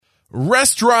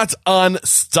Restaurant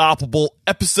Unstoppable,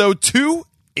 episode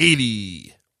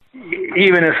 280.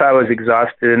 Even if I was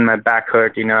exhausted and my back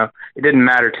hurt, it didn't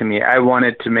matter to me. I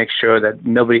wanted to make sure that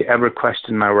nobody ever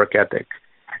questioned my work ethic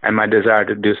and my desire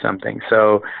to do something.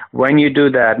 So when you do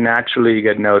that, naturally you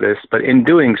get noticed. But in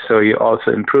doing so, you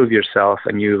also improve yourself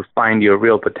and you find your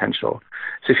real potential.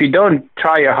 So if you don't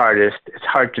try your hardest, it's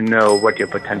hard to know what your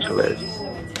potential is.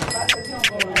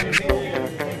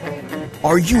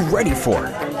 Are you ready for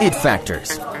it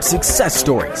factors, success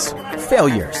stories,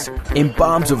 failures, and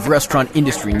bombs of restaurant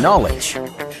industry knowledge?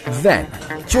 Then,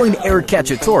 join Eric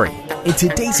Cacciatore and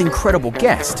today's incredible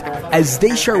guest as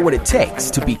they share what it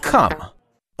takes to become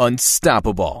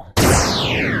unstoppable.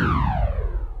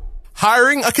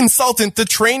 Hiring a consultant to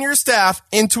train your staff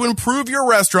and to improve your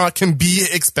restaurant can be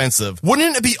expensive.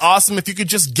 Wouldn't it be awesome if you could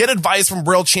just get advice from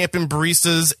world champion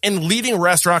baristas and leading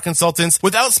restaurant consultants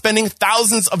without spending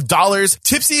thousands of dollars?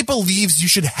 Tipsy believes you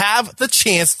should have the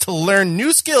chance to learn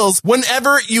new skills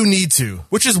whenever you need to,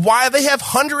 which is why they have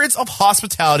hundreds of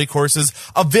hospitality courses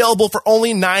available for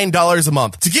only $9 a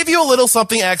month. To give you a little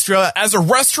something extra, as a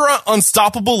Restaurant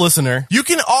Unstoppable listener, you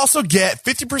can also get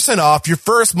 50% off your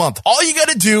first month. All you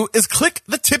gotta do is click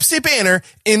the Tipsy banner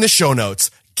in the show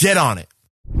notes. Get on it.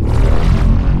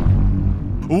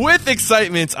 With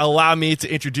excitement, allow me to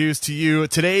introduce to you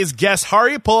today's guest,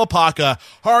 Hari Pulapaka.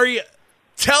 Hari,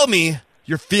 tell me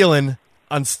you're feeling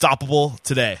unstoppable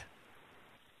today.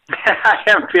 I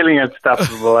am feeling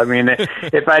unstoppable. I mean,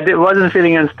 if I wasn't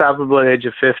feeling unstoppable at the age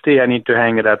of 50, I need to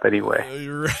hang it up anyway.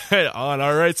 Right on.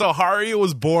 All right. So Hari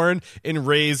was born and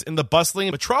raised in the bustling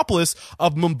metropolis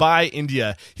of Mumbai,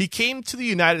 India. He came to the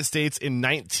United States in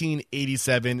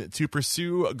 1987 to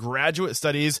pursue graduate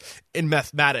studies in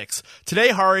mathematics. Today,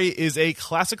 Hari is a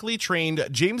classically trained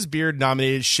James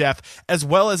Beard-nominated chef, as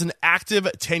well as an active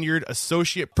tenured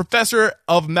associate professor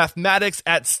of mathematics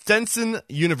at Stenson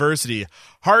University.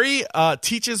 Hari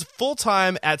teaches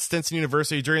full-time at Stenson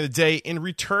University during the day and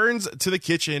returns to the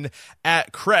kitchen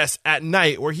at Crest at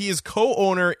night, where he is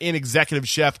co-owner and executive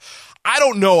chef. I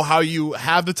don't know how you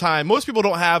have the time. Most people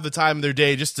don't have the time in their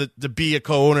day just to be a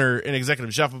co-owner and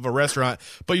executive chef of a restaurant,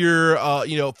 but you're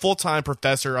full-time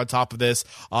professor on top of this.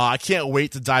 I can't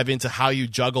wait to dive into how you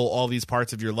juggle all these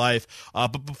parts of your life.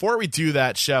 But before we do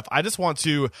that, Chef, I just want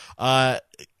to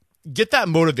get that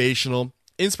motivational,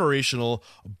 inspirational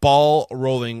ball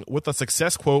rolling with a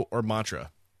success quote or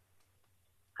mantra.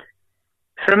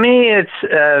 For me, it's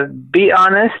be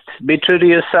honest, be true to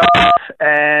yourself,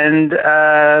 and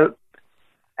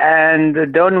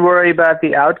don't worry about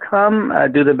the outcome.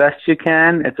 Do the best you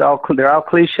can. They're all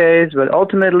cliches, but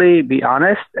ultimately be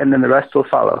honest, and then the rest will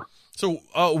follow. So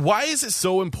why is it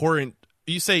so important?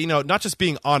 You say, not just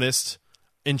being honest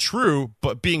and true,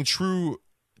 but being true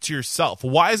to yourself.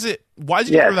 Why did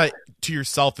you get that to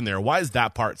yourself in there? Why is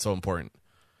that part so important?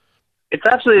 It's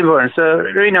absolutely important. So,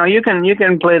 you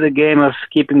can play the game of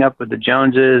keeping up with the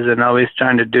Joneses and always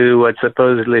trying to do what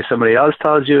supposedly somebody else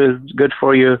tells you is good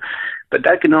for you, but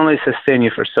that can only sustain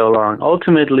you for so long.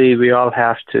 Ultimately, we all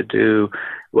have to do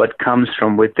what comes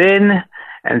from within,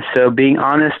 and so being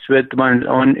honest with one's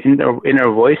own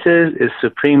inner voices is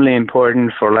supremely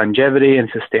important for longevity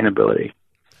and sustainability.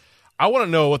 I want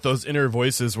to know what those inner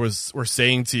voices were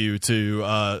saying to you to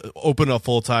open a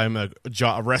full-time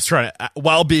restaurant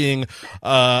while being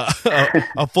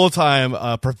a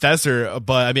full-time professor.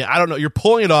 But I mean, I don't know. You're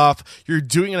pulling it off. You're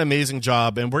doing an amazing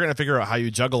job, and we're going to figure out how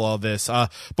you juggle all this.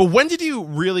 But when did you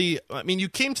really? I mean, you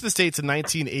came to the States in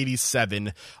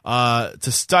 1987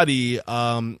 to study.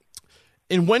 And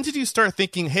when did you start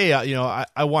thinking, hey,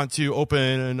 I want to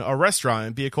open a restaurant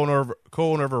and be a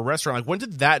co-owner of a restaurant? Like, when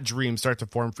did that dream start to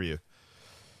form for you?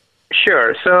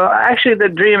 Sure. So actually, the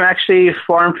dream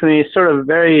formed for me sort of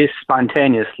very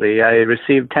spontaneously. I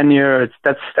received tenure at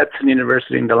Stetson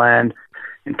University in DeLand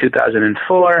in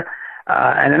 2004.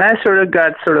 And then I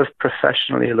got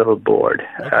professionally a little bored.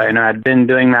 Okay. I'd been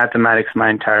doing mathematics my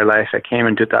entire life. I came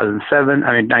in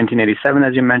 1987,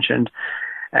 as you mentioned.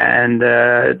 And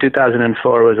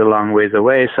 2004 was a long ways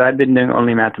away, so I'd been doing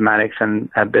only mathematics and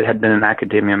had been in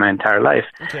academia my entire life.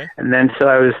 Okay. And then so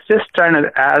I was just trying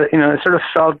to add, I sort of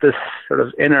felt this sort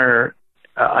of inner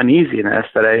uneasiness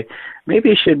that I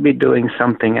maybe should be doing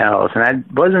something else. And I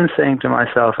wasn't saying to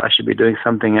myself I should be doing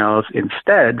something else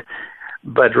instead,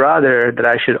 but rather that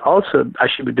I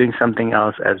should be doing something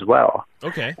else as well.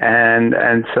 Okay. And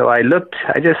so I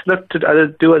just looked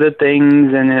to do other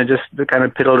things, and just kind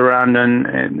of piddled around on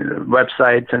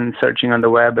websites and searching on the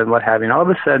web and what have you. And all of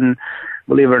a sudden,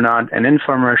 believe it or not, an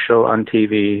infomercial on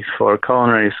TV for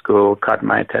culinary school caught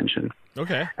my attention.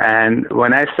 Okay. And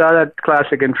when I saw that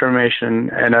classic information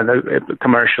and a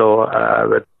commercial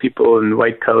with people in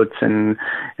white coats and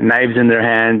knives in their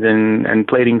hands and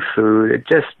plating food, it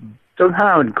just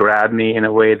somehow it grabbed me in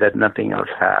a way that nothing else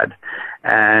had.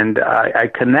 And I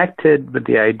connected with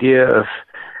the idea of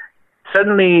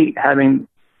suddenly asking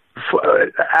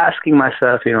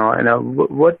myself,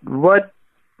 what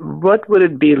would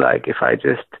it be like if I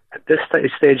just, at this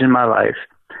stage in my life,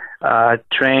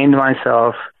 trained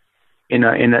myself in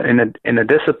a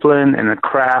discipline, in a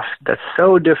craft that's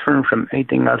so different from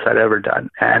anything else I'd ever done.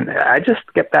 And I just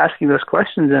kept asking those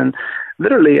questions, and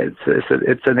literally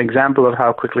it's an example of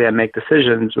how quickly I make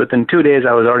decisions. Within 2 days,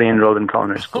 I was already enrolled in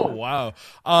culinary school. Oh, wow.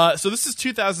 So this is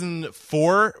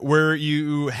 2004 where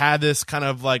you had this kind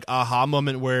of like aha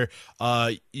moment where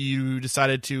you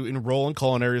decided to enroll in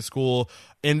culinary school.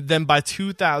 And then by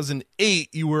 2008,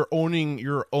 you were owning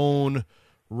your own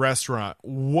restaurant.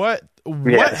 What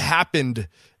happened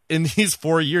in these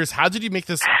 4 years? How did you make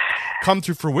this come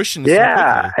to fruition?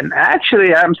 Yeah, and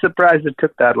actually, I'm surprised it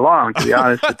took that long, to be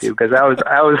honest with you, because I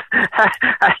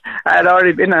had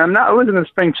already been. I wasn't a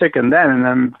spring chicken then,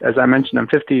 and as I mentioned, I'm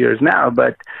 50 years now.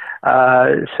 But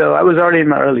so I was already in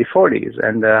my early 40s,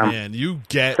 and man, you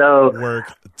get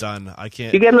work done. I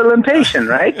can't. You get a little impatient,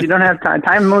 right? You don't have time.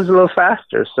 Time moves a little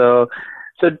faster, so.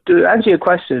 So to answer your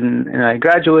question, I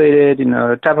graduated,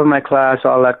 top of my class,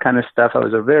 all that kind of stuff. I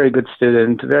was a very good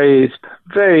student, very,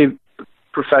 very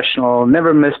professional,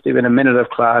 never missed even a minute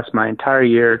of class my entire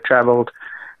year, traveled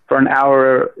for an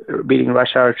hour beating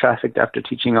rush hour traffic after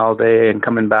teaching all day and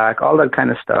coming back, all that kind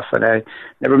of stuff. And I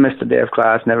never missed a day of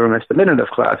class, never missed a minute of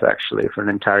class, actually, for an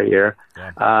entire year.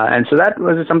 Yeah. And so that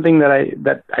was something it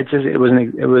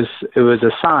was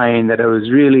a sign that I was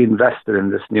really invested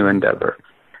in this new endeavor.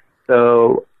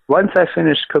 So once I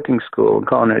finished cooking school,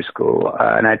 culinary school,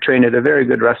 and I trained at a very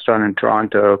good restaurant in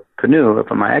Toronto, Canoe,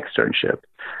 for my externship,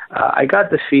 I got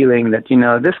the feeling that,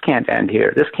 this can't end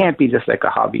here. This can't be just like a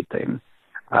hobby thing,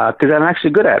 because I'm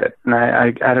actually good at it, and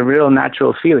I had a real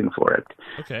natural feeling for it.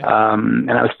 Okay. And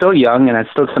I was still young, and I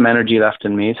had still some energy left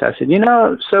in me, so I said,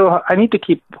 so I need to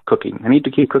keep cooking. I need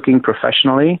to keep cooking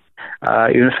professionally.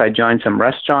 Even if I join some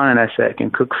restaurant and I say I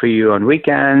can cook for you on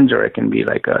weekends, or it can be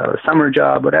like a summer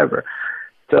job, whatever.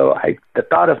 So the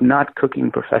thought of not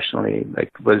cooking professionally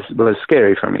was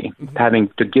scary for me, having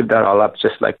to give that all up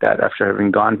just like that after having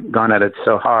gone at it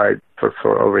so hard for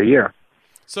over a year.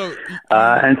 So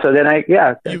and so then I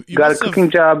got a cooking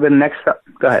job, and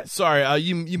go ahead. Sorry,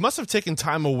 you must have taken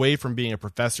time away from being a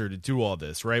professor to do all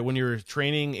this, right? When you were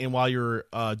training and while you were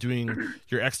doing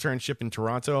your externship in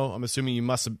Toronto, I'm assuming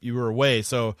you were away.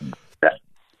 So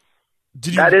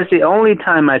that is the only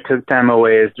time I took time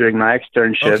away is during my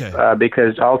externship,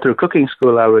 because all through cooking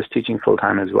school I was teaching full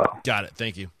time as well. Got it.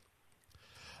 Thank you.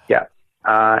 Yeah.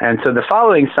 And so the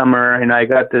following summer, I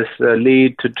got this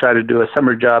lead to try to do a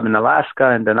summer job in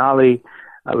Alaska, in Denali,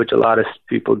 which a lot of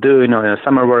people do,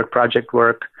 summer work, project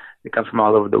work. They come from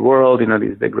all over the world,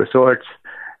 these big resorts.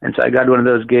 And so I got one of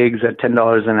those gigs at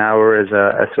 $10 an hour as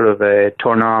a sort of a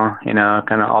tournant,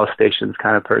 kind of all stations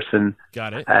kind of person.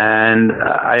 Got it. And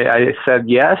I said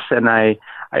yes, and I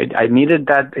needed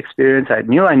that experience. I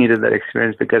knew I needed that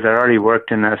experience because I already worked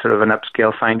in a sort of an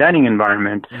upscale fine dining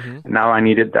environment. Mm-hmm. And now I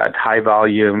needed that high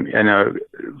volume,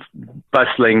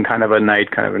 bustling kind of a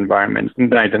night kind of environment,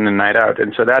 night in and night out.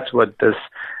 And so that's what this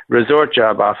resort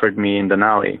job offered me in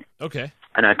Denali. Okay.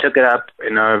 And I took it up,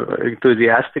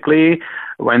 enthusiastically,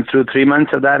 went through 3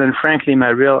 months of that. And frankly, my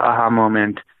real aha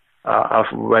moment of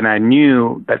when I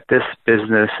knew that this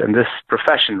business and this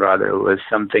profession, rather, was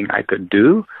something I could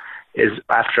do is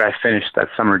after I finished that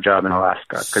summer job in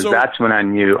Alaska, because that's when I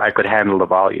knew I could handle the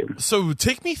volume. So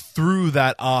take me through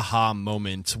that aha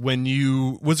moment.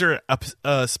 Was there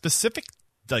a specific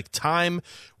time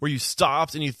where you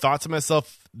stopped and you thought to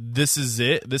myself, this is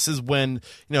it? This is when,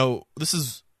 this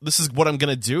is what I'm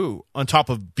going to do, on top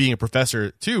of being a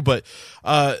professor too. But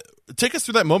take us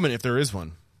through that moment if there is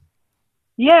one.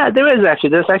 Yeah, there's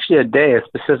actually a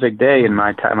specific day in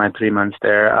my 3 months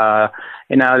there.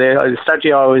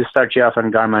 They always start you off on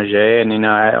garde manger, and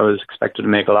I was expected to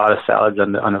make a lot of salads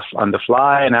on the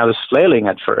fly, and I was flailing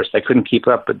at first. I couldn't keep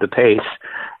up with the pace,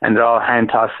 and they're all hand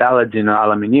tossed salads, a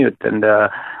la minute, and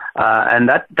that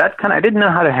kind of, I didn't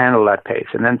know how to handle that pace.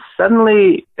 And then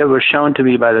suddenly it was shown to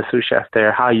me by the sous chef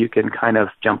there how you can kind of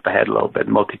jump ahead a little bit,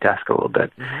 multitask a little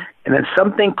bit. Mm-hmm. And then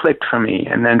something clicked for me.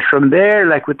 And then from there,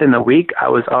 within a week, I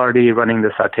was already running the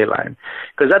sauté line,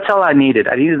 because that's all I needed.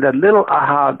 I needed that little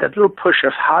aha, that little push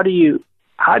of how do you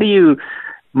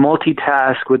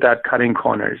multitask without cutting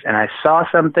corners. And I saw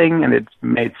something and it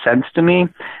made sense to me.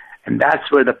 And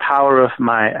that's where the power of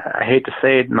I hate to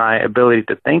say it, my ability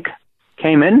to think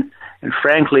came in. And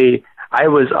frankly, I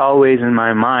was always in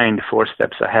my mind 4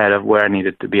 steps ahead of where I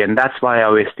needed to be. And that's why I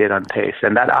always stayed on pace.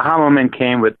 And that aha moment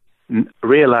came with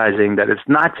realizing that it's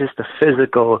not just a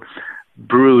physical,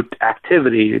 brute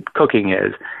activity cooking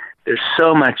is. There's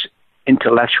so much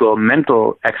intellectual,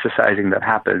 mental exercising that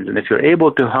happens. And if you're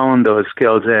able to hone those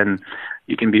skills in,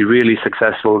 you can be really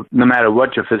successful no matter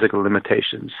what your physical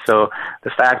limitations. So the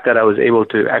fact that I was able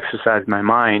to exercise my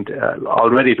mind,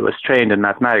 already was trained in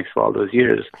mathematics for all those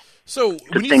years. So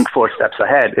to think 4 steps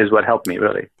ahead is what helped me,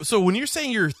 really. So when you're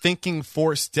saying you're thinking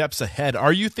 4 steps ahead,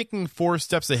 are you thinking 4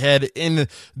 steps ahead in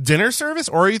dinner service,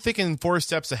 or are you thinking 4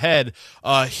 steps ahead?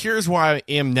 Here's where I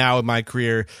am now in my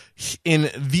career, and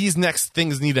these next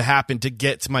things need to happen to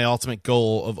get to my ultimate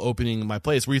goal of opening my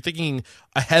place. Were you thinking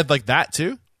ahead like that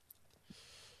too?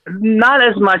 Not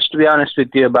as much, to be honest with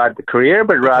you, about the career,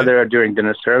 but rather during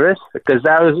dinner service, because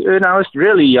I was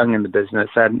really young in the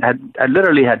business. I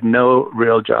literally had no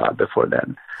real job before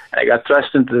then. I got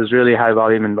thrust into this really high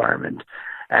volume environment,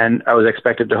 and I was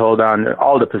expected to hold on to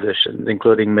all the positions,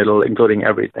 including middle, including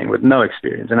everything, with no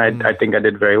experience. And I think I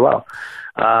did very well.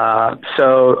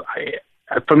 For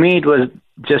me, it was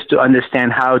just to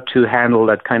understand how to handle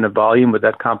that kind of volume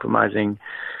without compromising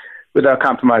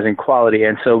quality.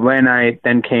 And so when I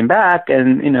then came back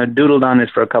and, doodled on it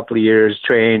for a couple of years,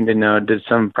 trained, did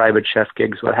some private chef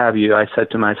gigs, what have you, I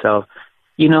said to myself,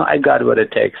 I got what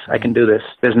it takes. I can do this.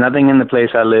 There's nothing in the place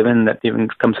I live in that even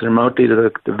comes remotely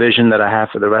to the vision that I have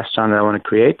for the restaurant that I want to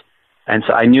create. And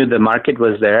so I knew the market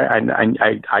was there.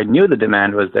 I knew the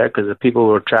demand was there because the people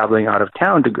were traveling out of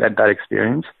town to get that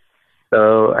experience.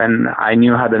 So, and I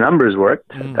knew how the numbers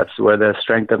worked. That's where the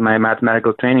strength of my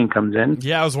mathematical training comes in.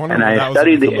 Yeah, I was wondering. And I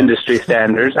studied the industry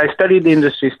standards. I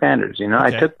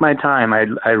took my time.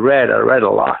 I read a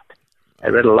lot. I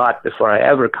read a lot before I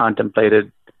ever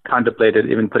contemplated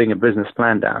even putting a business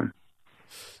plan down.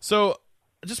 So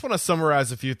I just want to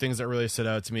summarize a few things that really stood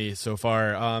out to me so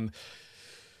far.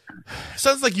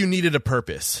 Sounds like you needed a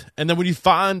purpose. And then when you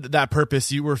found that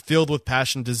purpose, you were filled with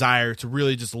passion, desire to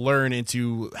really just learn and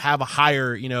to have a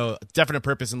higher, definite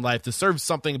purpose in life, to serve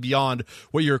something beyond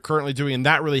what you're currently doing. And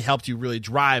that really helped you really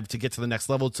drive to get to the next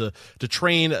level, to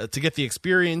train, to get the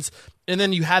experience. And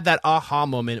then you had that aha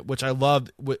moment, which I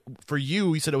loved. For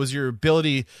you, you said it was your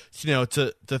ability,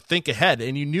 to think ahead,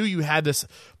 and you knew you had this.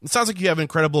 It sounds like you have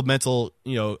incredible mental,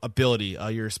 ability.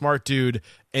 You're a smart dude,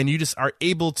 and you just are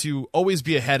able to always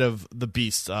be ahead of the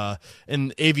beast.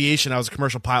 In aviation, I was a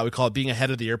commercial pilot. We call it being ahead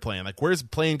of the airplane. Like, where's the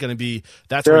plane going to be?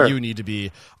 That's where you need to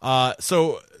be.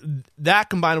 So that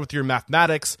combined with your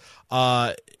mathematics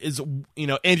is,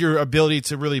 and your ability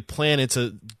to really plan and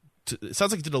to it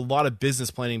sounds like you did a lot of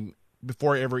business planning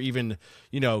before ever even,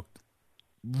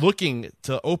 looking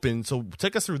to open. So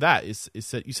take us through that. You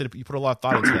said you put a lot of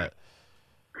thought into that.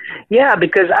 Yeah,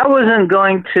 because I wasn't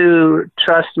going to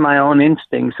trust my own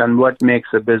instincts on what makes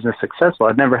a business successful.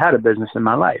 I've never had a business in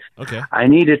my life. Okay. I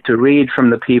needed to read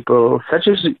from the people such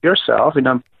as yourself,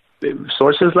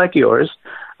 sources like yours,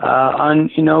 on,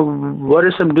 what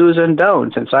are some do's and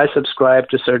don'ts. And so I subscribe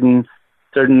to certain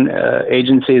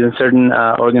agencies and certain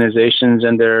organizations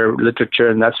and their literature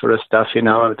and that sort of stuff,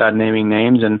 without naming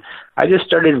names. And I just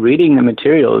started reading the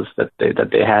materials that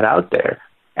they had out there.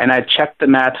 And I checked the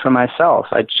math for myself.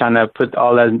 I try to put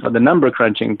all the number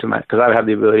crunching because I have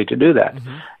the ability to do that.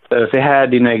 Mm-hmm. So if they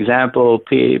had, example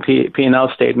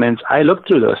P&L statements, I looked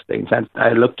through those things and I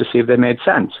looked to see if they made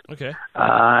sense. Okay.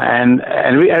 And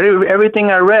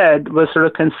everything I read was sort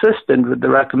of consistent with the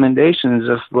recommendations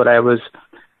of what I was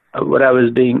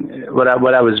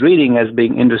reading as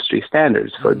being industry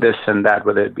standards for this and that,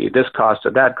 whether it be this cost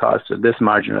or that cost or this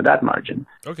margin or that margin.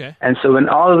 Okay. And so when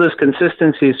all of those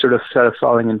consistencies sort of started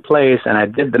falling in place and I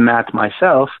did the math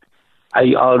myself,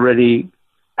 I already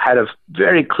had a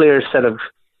very clear set of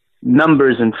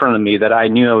numbers in front of me that I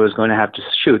knew I was going to have to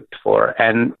shoot for,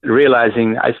 and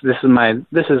realizing I'm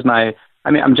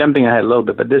jumping ahead a little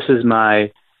bit, but this is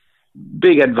my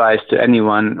big advice to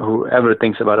anyone who ever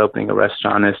thinks about opening a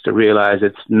restaurant is to realize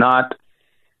it's not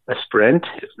a sprint.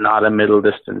 It's not a middle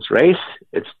distance race.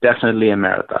 It's definitely a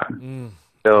marathon.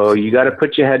 So you got to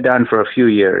put your head down for a few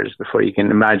years before you can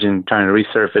imagine trying to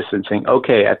resurface and saying,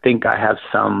 okay, I think I have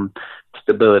some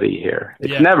stability here.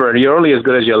 It's never, you're only as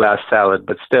good as your last salad,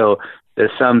 but still there's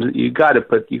some, you got to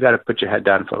put your head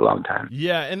down for a long time.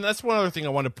 Yeah. And that's one other thing I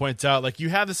want to point out. Like, you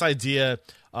have this idea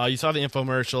You saw the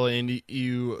infomercial, and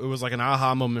it was like an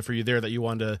aha moment for you there that you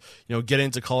wanted to, get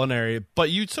into culinary. But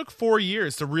you took 4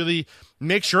 years to really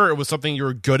make sure it was something you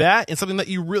were good at and something that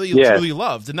you really truly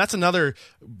loved. And that's another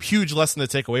huge lesson to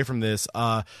take away from this.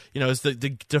 Is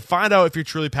to find out if you're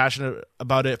truly passionate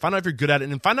about it, find out if you're good at it,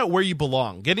 and find out where you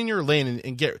belong. Get in your lane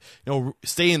and get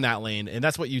stay in that lane. And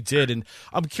that's what you did. And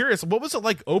I'm curious, what was it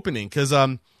like opening? Because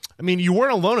you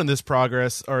weren't alone in this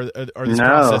progress or this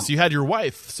process. You had your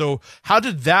wife. So how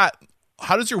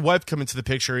does your wife come into the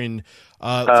picture? And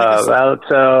so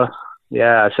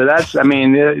that's,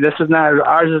 this is not,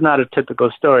 ours is not a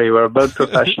typical story. We're both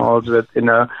professionals with,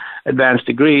 advanced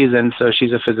degrees. And so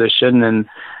she's a physician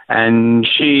and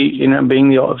she, being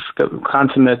the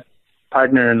consummate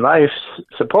partner in life,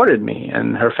 supported me,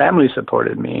 and her family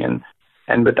supported me.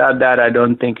 And without that, I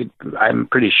don't think I'm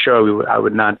pretty sure I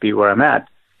would not be where I'm at.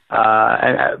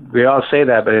 And we all say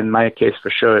that, but in my case, for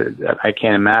sure, I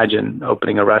can't imagine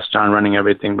opening a restaurant, running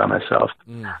everything by myself.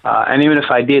 And even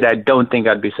if I did, I don't think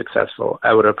I'd be successful.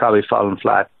 I would have probably fallen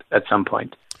flat at some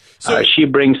point. So she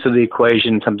brings to the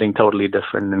equation something totally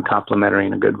different and complementary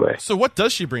in a good way. So what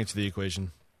does she bring to the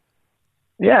equation?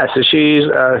 Yeah, so she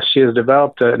has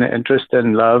developed an interest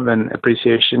in love and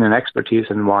appreciation and expertise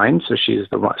in wine. So she's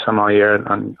the sommelier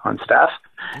on staff.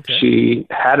 Okay. She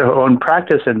had her own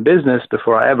practice and business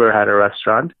before I ever had a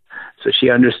restaurant. So she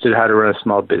understood how to run a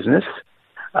small business.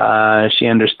 She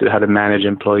understood how to manage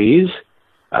employees.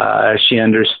 She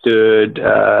understood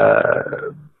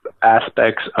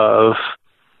aspects of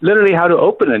literally how to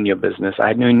open a new business.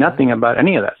 I knew nothing about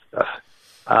any of that stuff.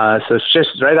 So it's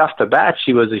just right off the bat,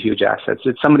 she was a huge asset.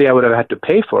 It's somebody I would have had to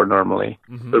pay for normally,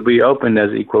 but we opened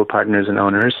as equal partners and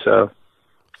owners. So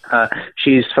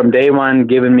she's from day one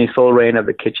given me full reign of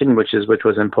the kitchen, which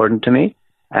was important to me.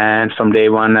 And from day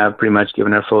one, I've pretty much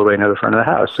given her full reign of the front of the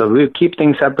house. So we keep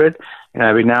things separate.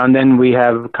 Every now and then we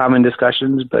have common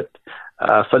discussions, but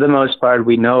for the most part,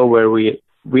 we know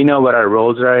what our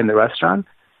roles are in the restaurant.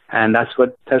 And that's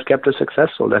what has kept us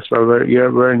successful. That's why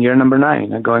we're in year number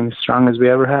 9 and going as strong as we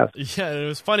ever have. Yeah, it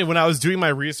was funny when I was doing my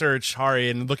research, Hari,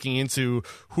 and looking into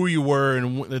who you were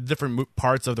and the different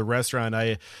parts of the restaurant.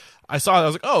 I was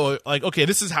like, okay,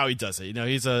 this is how he does it.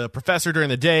 He's a professor during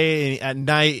the day, and at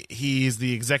night he's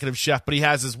the executive chef. But he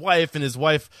has his wife, and his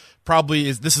wife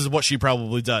this is what she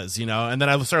probably does. And then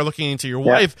I started looking into your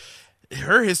wife.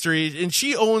 Her history, and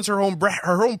she owns her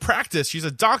own practice. She's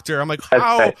a doctor. I'm like,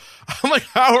 how? I'm like,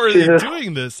 how are they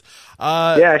doing this?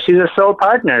 She's a sole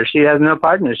partner. She has no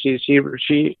partner. She is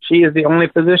the only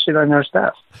physician on her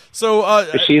staff. So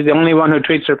she's the only one who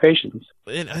treats her patients.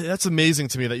 And that's amazing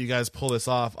to me that you guys pull this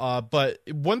off. But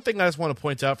one thing I just want to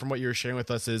point out from what you're sharing with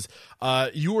us is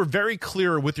you were very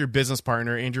clear with your business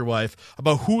partner and your wife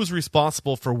about who is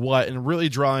responsible for what, and really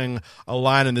drawing a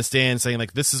line in the sand, saying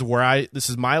like, this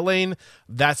is my lane,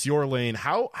 that's your lane.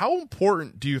 How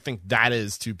important do you think that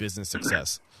is to business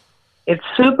success? It's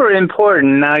super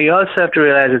important. Now, you also have to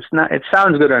realize it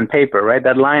sounds good on paper, right?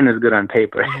 That line is good on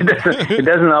paper. It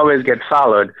doesn't always get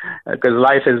followed because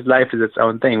life is its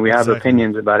own thing. We have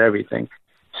opinions about everything.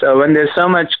 So when there's so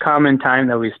much common time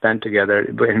that we spend together,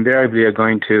 we invariably are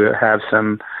going to have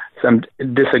some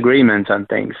disagreements on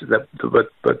things.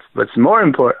 What's more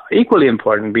important, equally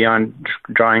important beyond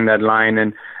drawing that line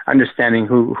and understanding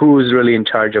who's really in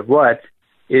charge of what,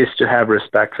 is to have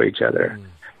respect for each other.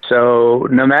 So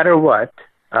no matter what,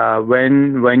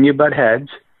 when you butt heads,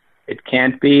 it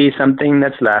can't be something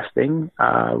that's lasting.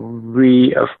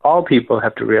 We, of all people,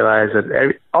 have to realize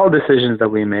that all decisions that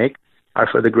we make are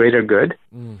for the greater good.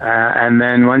 And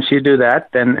then once you do that,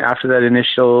 then after that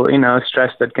initial,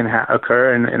 stress that can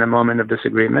occur in a moment of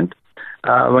disagreement,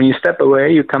 when you step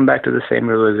away, you come back to the same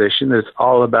realization that it's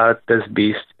all about this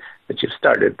beast that you've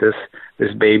started,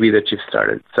 this baby that you've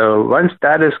started. So once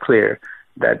that is clear,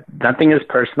 that nothing is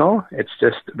personal, it's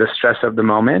just the stress of the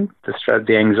moment,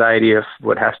 the anxiety of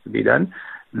what has to be done,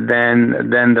 then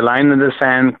the line in the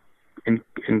sand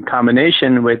in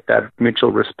combination with that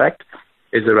mutual respect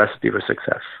is a recipe for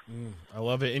success. I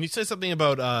love it. And you said something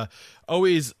about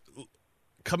always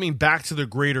coming back to the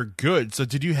greater good. So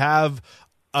did you have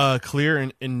a clear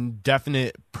and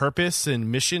definite purpose and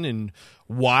mission and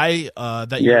why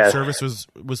that your service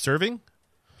was serving?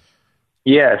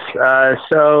 Yes.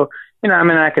 So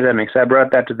I'm an academic, so I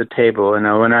brought that to the table. When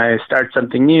I start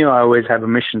something new, I always have a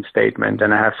mission statement,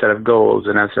 and I have a set of goals,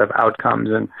 and I have a set of outcomes,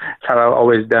 and it's how I've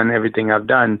always done everything I've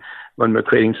done when we're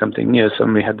creating something new. So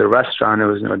when we had the restaurant, it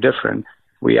was no different.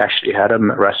 We actually had a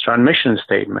restaurant mission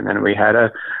statement, and we had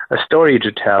a story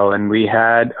to tell, and we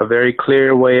had a very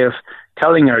clear way of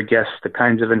telling our guests the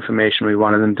kinds of information we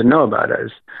wanted them to know about us.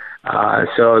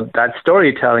 So that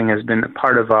storytelling has been a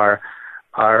part of our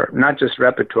our not just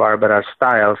repertoire but our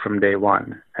style from day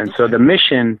one. And so the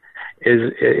mission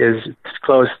is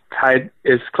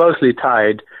closely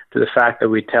tied to the fact that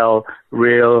we tell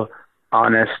real,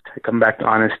 honest, come back to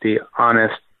honesty,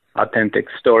 honest, authentic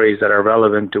stories that are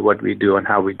relevant to what we do and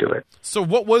how we do it. So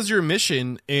what was your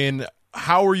mission, and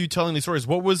how were you telling these stories?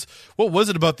 What was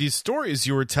it about these stories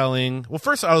you were telling? Well,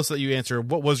 first I'll just let you answer.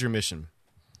 What was your mission?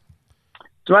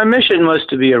 So my mission was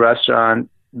to be a restaurant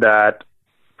that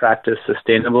practiced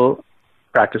sustainable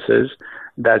practices,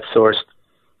 that sourced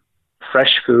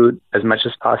fresh food as much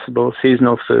as possible,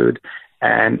 seasonal food,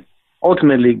 and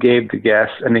ultimately gave the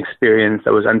guests an experience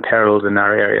that was unparalleled in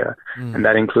our area. And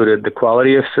that included the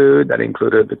quality of food, that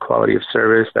included the quality of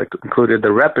service, that included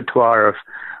the repertoire of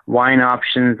wine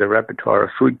options, the repertoire of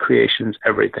food creations,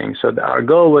 everything. So our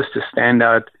goal was to stand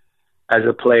out as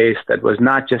a place that was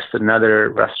not just another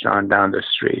restaurant down the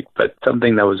street, but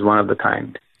something that was one of a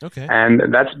kind. Okay. And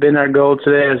that's been our goal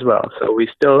today as well. So we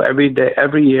still, every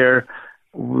year,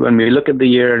 when we look at the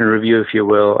year in review, if you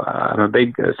will, I'm a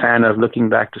big fan of looking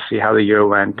back to see how the year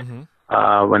went.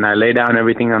 When I lay down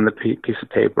everything on the piece of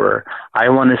paper, I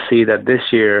want to see that this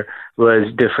year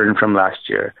was different from last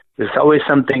year. There's always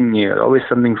something new, always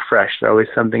something fresh, always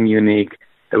something unique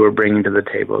that we're bringing to the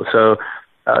table. So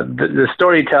the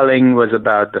storytelling was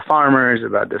about the farmers,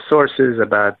 about the sources,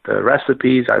 about the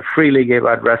recipes. I freely gave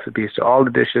out recipes to all the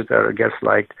dishes that our guests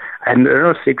liked. And there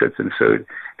are no secrets in food.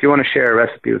 If you want to share a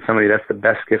recipe with somebody, that's the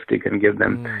best gift you can give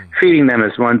them. Feeding them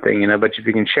is one thing, but if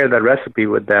you can share that recipe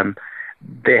with them,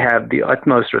 they have the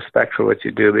utmost respect for what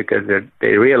you do, because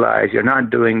they realize you're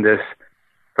not doing this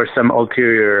for some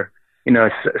ulterior,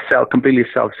 completely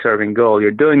self-serving goal. You're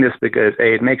doing this because,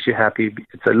 A, it makes you happy,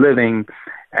 it's a living,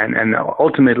 and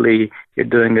ultimately you're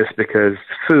doing this because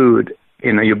food,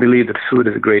 you believe that food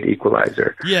is a great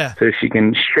equalizer. Yeah. So if you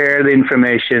can share the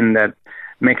information that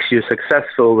makes you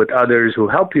successful with others who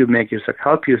help you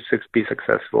be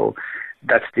successful,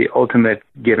 that's the ultimate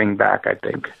giving back, I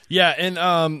think. Yeah,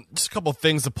 and just a couple of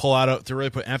things to pull out to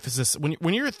really put emphasis.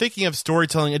 When you're thinking of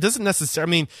storytelling, it doesn't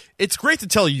necessarily, it's great to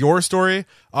tell your story.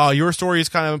 Your story is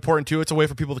kind of important too. It's a way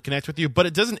for people to connect with you, but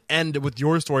it doesn't end with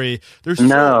your story. There's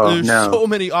so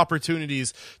many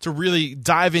opportunities to really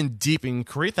dive in deep and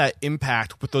create that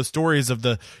impact with those stories of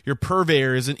your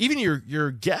purveyors and even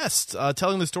your guests,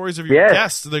 telling the stories of your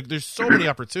guests. There's so many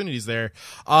opportunities there.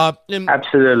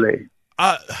 Absolutely.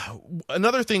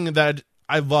 Another thing that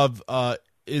I love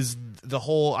is the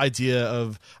whole idea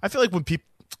of, I feel like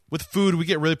with food, we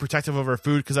get really protective of our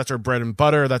food because that's our bread and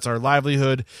butter, that's our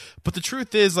livelihood. But the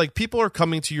truth is, people are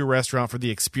coming to your restaurant for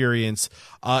the experience,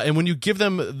 and when you give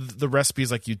them the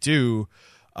recipes like you do,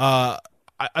 I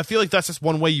feel like that's just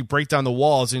one way you break down the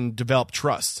walls and develop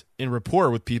trust and rapport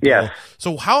with people. Yes.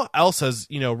 So how else has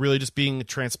really just being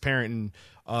transparent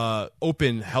and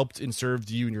open helped and served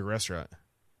you in your restaurant?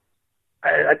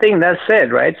 I think that's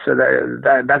it, right? So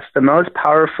that's the most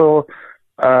powerful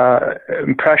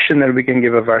impression that we can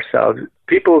give of ourselves.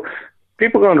 People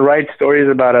going to write stories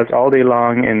about us all day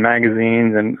long in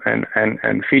magazines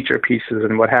and feature pieces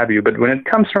and what have you. But when it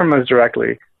comes from us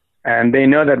directly, and they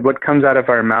know that what comes out of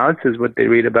our mouths is what they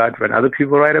read about when other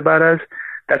people write about us,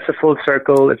 that's a full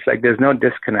circle. It's like there's no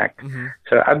disconnect.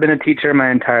 So I've been a teacher my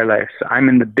entire life. So I'm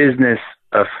in the business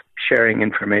of sharing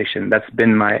information. That's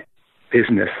been my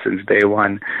business since day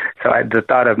one. So the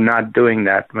thought of not doing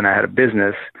that when I had a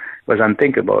business was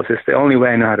unthinkable. It's just the only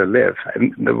way I know how to live.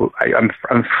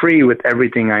 I'm free with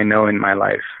everything I know in my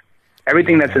life.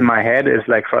 Everything that's in my head is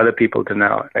for other people to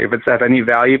know. If it's of any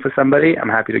value for somebody, I'm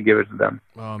happy to give it to them.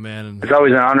 Oh man, it's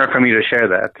always an honor for me to share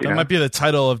that. That might be the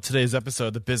title of today's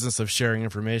episode: "The Business of Sharing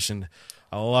Information."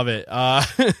 I love it.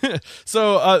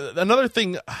 So another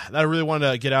thing that I really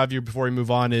wanted to get out of you before we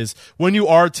move on is, when you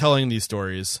are telling these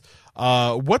stories,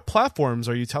 what platforms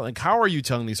are you telling? How are you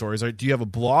telling these stories? Do you have a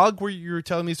blog where you're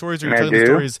telling these stories? Or are you telling these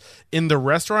stories in the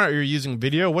restaurant? Or you're using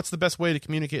video? What's the best way to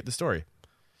communicate the story?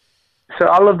 So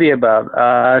all of the above.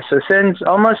 So since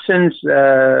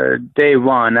day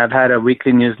one, I've had a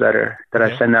weekly newsletter that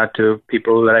I send out to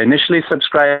people that I initially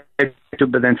subscribed to,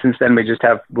 but then since then we just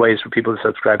have ways for people to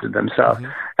subscribe to themselves.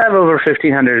 I have over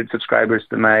 1,500 subscribers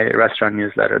to my restaurant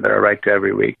newsletter that I write to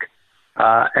every week.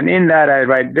 And in that, I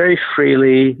write very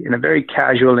freely in a very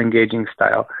casual, engaging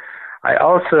style. I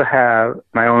also have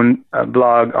my own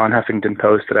blog on Huffington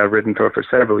Post that I've written for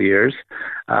several years.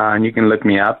 And you can look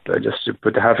me up. Just to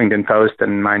put the Huffington Post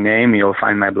and my name, you'll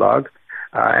find my blog.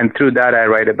 And through that, I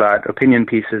write about opinion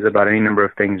pieces about any number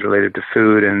of things related to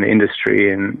food and the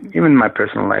industry and even my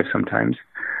personal life sometimes.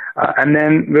 And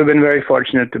then we've been very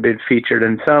fortunate to be featured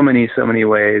in so many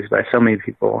ways by so many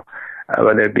people.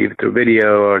 whether it be through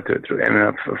video or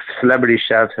through celebrity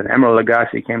chefs. And Emeril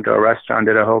Lagasse came to a restaurant,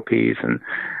 did a whole piece, and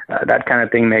that kind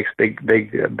of thing makes big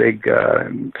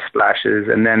splashes.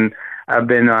 And then I've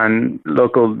been on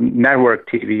local network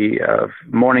TV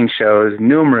morning shows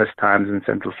numerous times in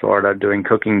Central Florida doing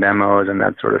cooking demos and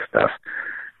that sort of stuff.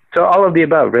 So all of the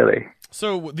above, really.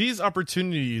 So these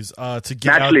opportunities to get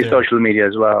naturally out there, social media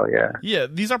as well, yeah. Yeah,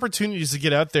 these opportunities to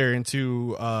get out there and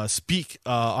to speak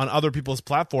on other people's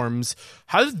platforms.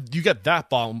 How did you get that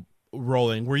ball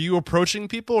rolling? Were you approaching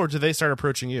people, or did they start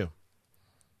approaching you?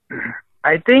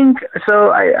 I think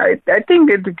so. I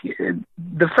think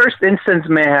the first instance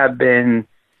may have been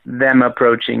them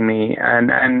approaching me,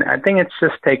 and I think it's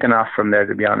just taken off from there,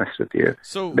 to be honest with you.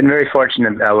 So been very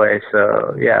fortunate that way.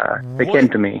 So yeah, they came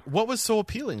to me. What was so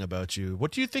appealing about you?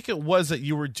 What do you think it was that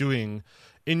you were doing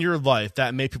in your life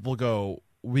that made people go,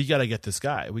 "We got to get this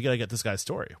guy. We got to get this guy's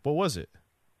story"? What was it?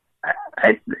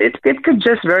 It could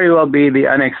just very well be the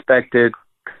unexpected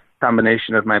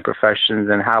combination of my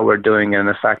professions and how we're doing it, and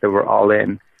the fact that we're all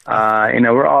in.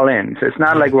 We're all in. So it's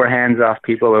not like we're hands-off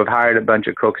people who have hired a bunch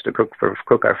of cooks to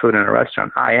cook our food in a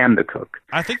restaurant. I am the cook.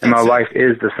 I think and my wife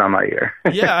is the sommelier.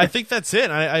 Yeah, I think that's it.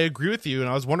 I agree with you, and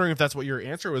I was wondering if that's what your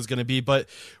answer was going to be. But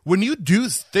when you do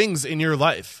things in your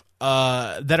life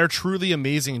that are truly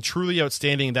amazing, truly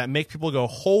outstanding, that make people go,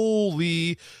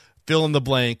 holy fill in the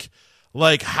blank,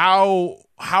 like how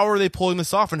are they pulling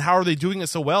this off, and how are they doing it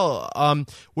so well?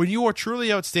 When you are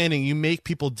truly outstanding, you make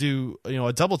people do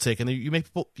a double take, and you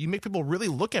make people really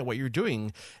look at what you're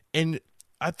doing. And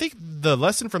I think the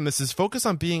lesson from this is focus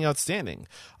on being outstanding.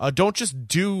 Don't just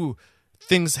do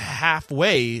things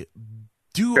halfway.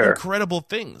 Do incredible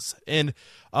things, and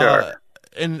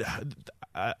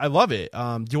I love it.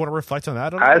 Do you want to reflect on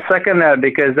that? I second that,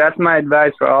 because that's my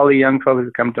advice for all the young folks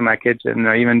who come to my kitchen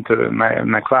or even to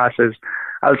my classes.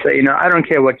 I'll say, I don't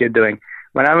care what you're doing.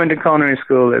 When I went to culinary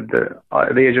school at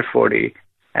the age of 40,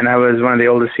 and I was one of the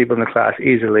oldest people in the class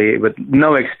easily with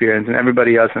no experience, and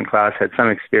everybody else in class had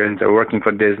some experience or working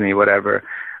for Disney, whatever,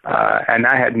 and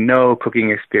I had no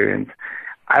cooking experience.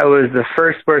 I was the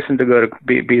first person to go to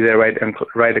be there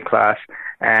right at class,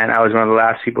 and I was one of the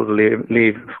last people to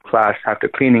leave class after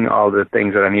cleaning all the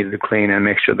things that I needed to clean and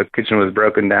make sure the kitchen was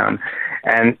broken down.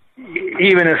 And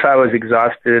even if I was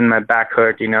exhausted and my back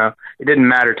hurt, it didn't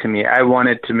matter to me. I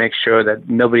wanted to make sure that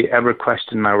nobody ever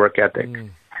questioned my work ethic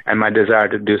and my desire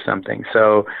to do something.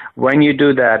 So when you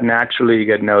do that, naturally you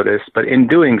get noticed. But in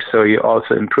doing so, you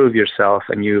also improve yourself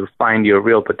and you find your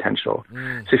real potential.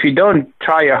 So if you don't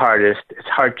try your hardest, it's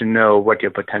hard to know what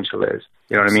your potential is.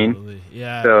 You know what I mean?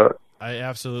 Yeah. So I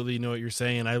absolutely know what you're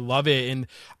saying. I love it. And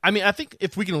I mean, I think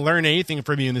if we can learn anything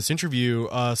from you in this interview,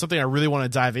 something I really want to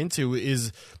dive into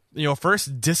is,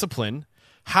 first, discipline.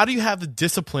 How do you have the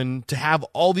discipline to have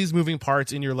all these moving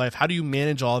parts in your life? How do you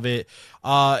manage all of it?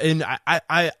 And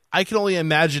I can only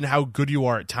imagine how good you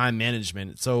are at time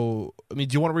management. So, I mean,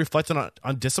 do you want to reflect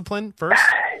on discipline first?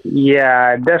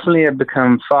 Yeah, definitely have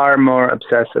become far more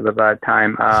obsessive about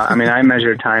time. I mean, I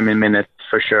measure time in minutes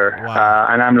for sure. Wow.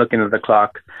 And I'm looking at the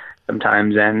clock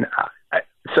sometimes. And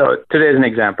so today's an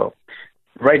example.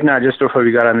 Right now, just before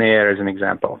we got on the air, as an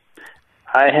example,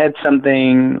 I had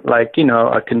something like,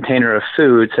 a container of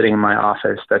food sitting in my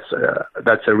office that's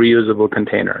a reusable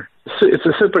container. So it's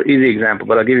a super easy example,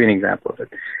 but I'll give you an example of it.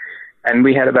 And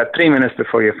we had about 3 minutes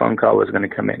before your phone call was going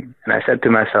to come in. And I said to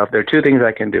myself, there are two things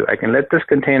I can do. I can let this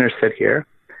container sit here,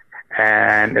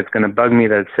 and it's going to bug me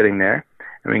that it's sitting there.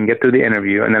 And we can get through the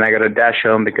interview, and then I got to dash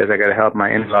home because I got to help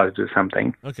my in-laws do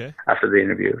something after the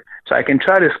interview. So I can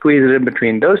try to squeeze it in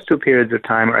between those two periods of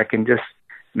time, or I can just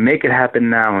make it happen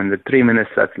now in the 3 minutes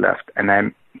that's left. And I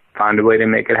found a way to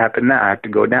make it happen now. I have to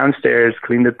go downstairs,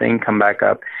 clean the thing, come back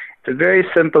up. It's a very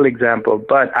simple example,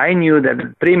 but I knew that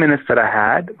the 3 minutes that I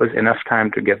had was enough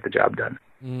time to get the job done.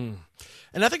 And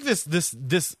I think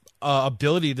this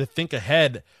ability to think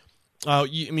ahead,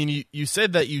 you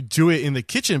said that you do it in the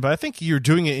kitchen, but I think you're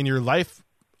doing it in your life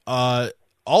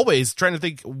always, trying to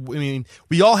think. I mean,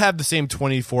 we all have the same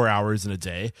 24 hours in a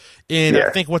day, and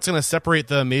I think what's going to separate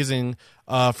the amazing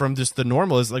from just the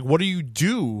normal is, like, what do you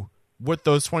do with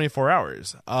those 24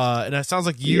 hours? And it sounds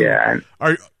like you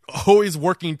are always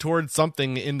working towards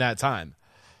something in that time.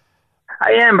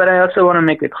 I am, but I also want to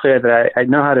make it clear that I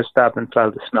know how to stop and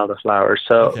smell the flowers.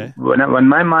 So when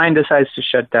my mind decides to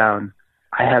shut down,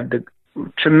 I have the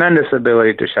tremendous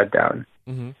ability to shut down.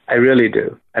 I really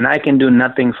do. And I can do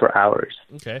nothing for hours.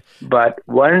 But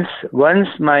once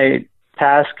my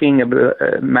tasking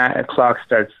clock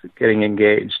starts getting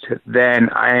engaged, then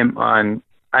I am on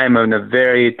a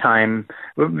very time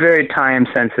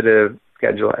sensitive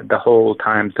schedule the whole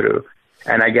time through.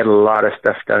 and I get a lot of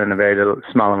stuff done in a very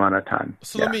small amount of time.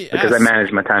 So let me because ask, I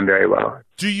manage my time very well.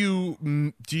 Do you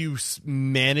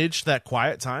manage that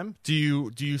quiet time? Do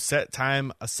you set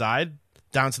time aside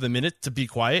down to the minute to be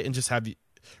quiet and just have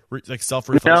like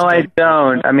self-reflection? No, I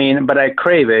don't. I mean, but I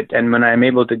crave it, and when I'm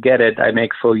able to get it, I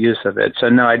make full use of it. So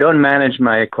no, I don't manage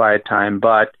my quiet time,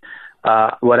 but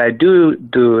what I do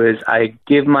is I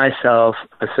give myself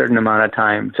a certain amount of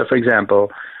time. So, for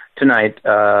example, tonight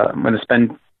I'm going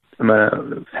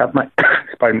to have my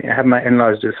have my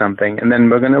in-laws do something, and then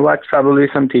we're going to watch probably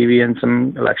some TV and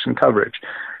some election coverage.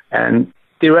 And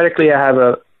theoretically, I have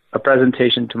a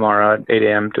presentation tomorrow at 8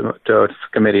 a.m. to a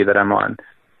committee that I'm on.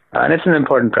 And it's an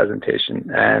important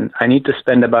presentation, and I need to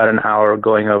spend about an hour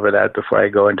going over that before I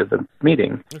go into the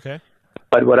meeting. Okay.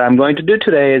 But what I'm going to do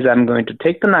today is I'm going to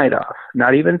take the night off,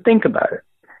 not even think about it.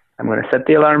 I'm going to set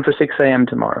the alarm for 6 a.m.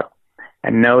 tomorrow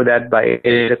and know that by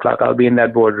 8 o'clock I'll be in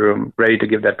that boardroom ready to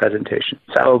give that presentation.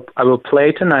 So I will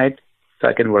play tonight so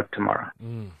I can work tomorrow.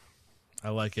 I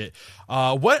like it.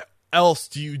 What else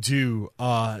do you do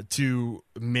to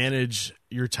manage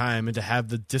your time and to have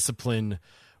the discipline?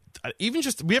 Even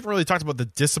just, we haven't really talked about the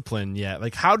discipline yet.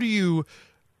 Like, how do you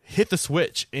hit the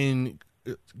switch and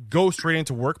go straight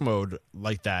into work mode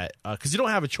like that? Because you don't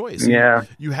have a choice. Yeah.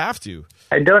 You have to.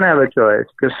 I don't have a choice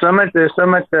because there's so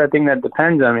much that I think that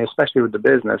depends on me, especially with the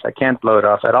business. I can't blow it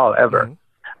off at all, ever.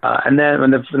 Mm-hmm. And then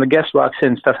when the guest walks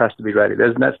in, stuff has to be ready.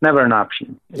 That's never an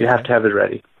option. You have to have it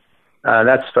ready.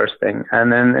 That's the first thing.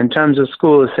 And then in terms of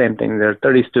school, the same thing. There are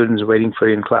 30 students waiting for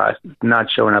you in class. Not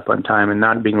showing up on time and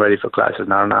not being ready for class is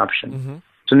not an option. Mm-hmm.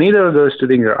 So neither of those two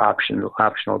things are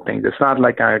optional things. It's not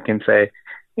like I can say,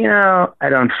 I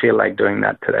don't feel like doing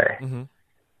that today. Mm-hmm.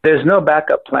 There's no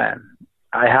backup plan.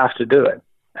 I have to do it.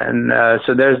 And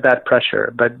so there's that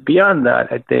pressure. But beyond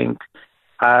that, I think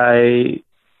I've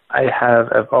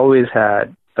always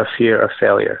had a fear of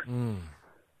failure. Mm.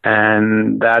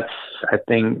 And that's, I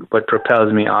think, what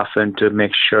propels me often to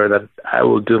make sure that I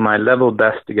will do my level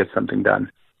best to get something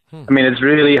done. I mean, it's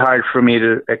really hard for me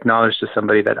to acknowledge to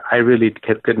somebody that I really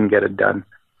couldn't get it done.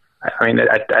 I mean,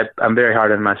 I'm very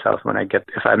hard on myself when I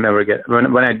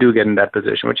do get in that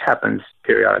position, which happens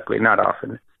periodically, not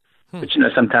often. But,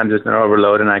 sometimes there's an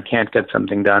overload and I can't get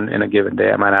something done in a given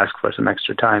day. I might ask for some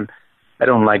extra time. I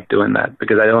don't like doing that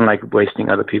because I don't like wasting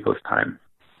other people's time.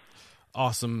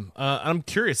 Awesome. I'm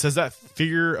curious, has that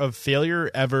fear of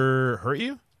failure ever hurt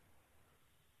you?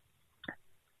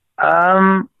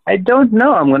 I don't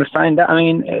know. I'm going to find out. I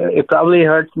mean, it probably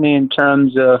hurts me in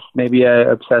terms of maybe I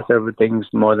obsess over things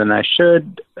more than I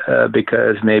should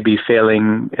because maybe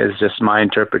failing is just my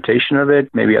interpretation of it.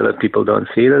 Maybe other people don't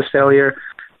see it as failure,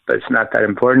 but it's not that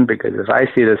important because if I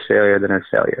see it as failure, then it's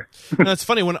failure. It's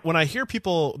funny, when I hear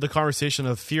people, the conversation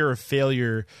of fear of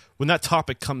failure, when that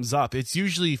topic comes up, it's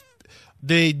usually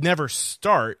they never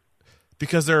start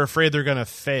because they're afraid they're going to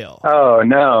fail. Oh,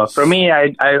 no. For me,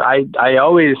 I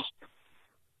always,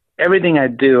 everything I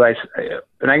do,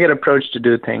 when I get approached to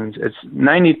do things, it's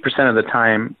 90% of the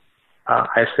time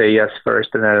I say yes first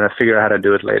and then I figure out how to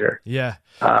do it later. Yeah.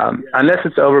 Unless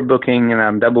it's overbooking and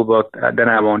I'm double booked, then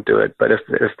I won't do it. But if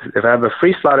I have a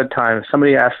free slotted time, if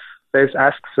somebody asks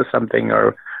for something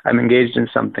or I'm engaged in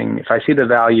something, if I see the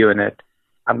value in it,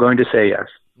 I'm going to say yes.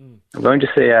 I'm going to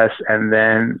say yes, and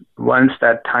then once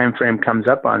that time frame comes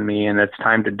up on me and it's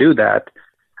time to do that,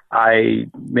 I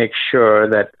make sure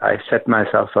that I set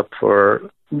myself up for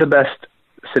the best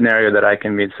scenario that I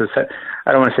can meet. So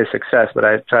I don't want to say success, but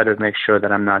I try to make sure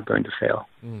that I'm not going to fail.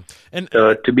 And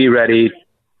so to be ready,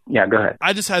 yeah, go ahead.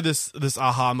 I just had this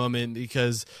aha moment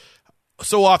because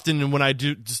so often when I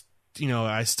do just,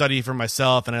 I study for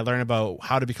myself and I learn about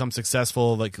how to become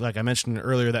successful. Like I mentioned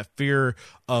earlier, that fear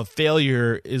of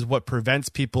failure is what prevents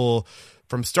people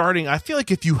from starting. I feel like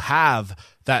if you have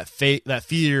that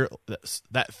fear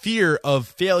of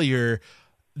failure,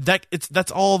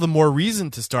 that's all the more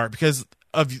reason to start because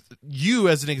of you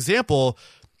as an example.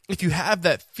 If you have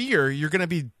that fear, you're going to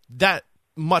be that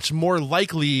much more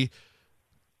likely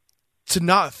to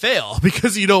not fail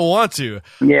because you don't want to.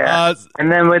 Yeah.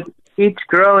 And then with each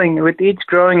growing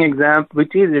example,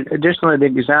 with each additional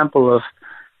example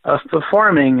of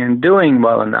performing and doing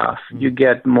well enough, you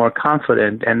get more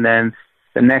confident, and then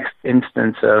the next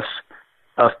instance of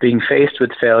being faced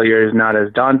with failure is not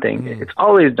as daunting. It's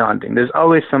always daunting. There's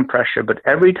always some pressure, but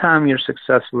every time you're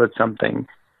successful at something,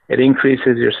 it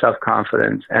increases your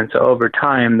self-confidence, and so over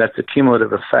time, that's a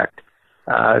cumulative effect.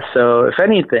 So if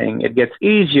anything, it gets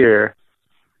easier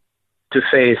to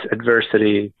face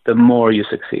adversity the more you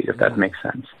succeed, if that makes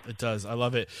sense. It does. I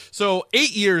love it. So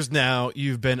 8 years now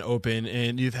you've been open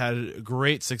and you've had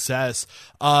great success.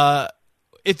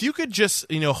 if you could just,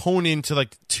 hone into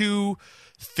like two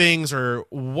things or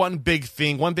one big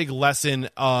thing, one big lesson,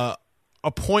 a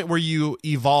point where you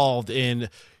evolved and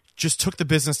just took the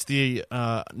business to the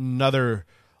another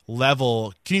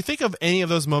level. Can you think of any of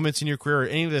those moments in your career or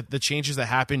any of the changes that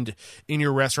happened in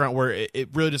your restaurant where it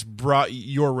really just brought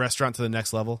your restaurant to the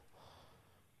next level?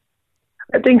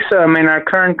 I think so. I mean, our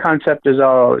current concept is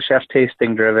all chef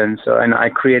tasting driven. So, and I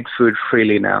create food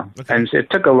freely now. Okay. And it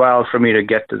took a while for me to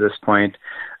get to this point.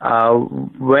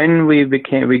 When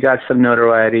we got some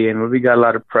notoriety and we got a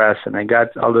lot of press and I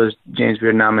got all those James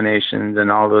Beard nominations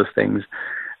and all those things,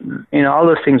 all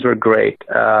those things were great.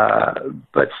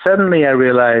 But suddenly I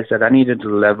realized that I needed to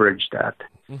leverage that,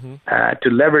 to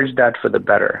leverage that for the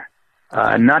better.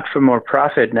 Not for more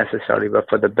profit necessarily, but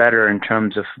for the better in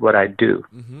terms of what I do.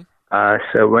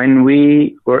 So when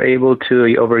we were able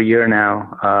to, over a year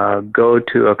now, go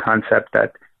to a concept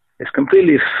that is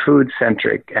completely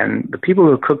food-centric, and the people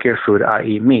who cook your food,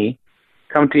 i.e. me,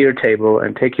 come to your table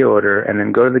and take your order and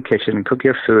then go to the kitchen and cook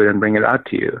your food and bring it out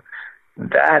to you,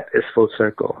 that is full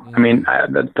circle. I mean,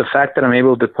 the fact that I'm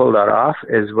able to pull that off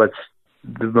is what's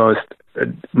the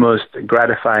most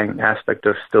gratifying aspect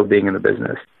of still being in the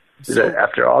business. So,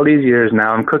 after all these years,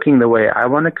 now I'm cooking the way I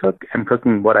want to cook and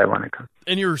cooking what I want to cook.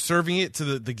 And you're serving it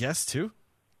to the guests too?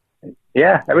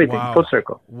 Yeah, everything, full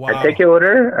circle. Wow. I take your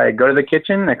order, I go to the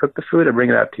kitchen, I cook the food, I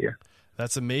bring it out to you.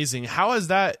 That's amazing. How has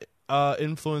that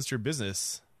influenced your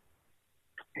business?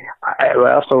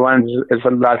 Well, for one, it's a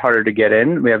lot harder to get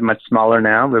in. We have much smaller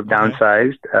now. We've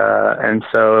downsized, and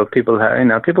so people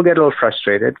people get a little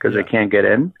frustrated because they can't get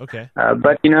in. Okay.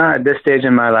 But at this stage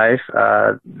in my life,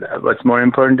 what's more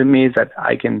important to me is that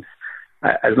I can,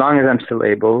 as long as I'm still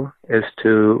able, is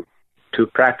to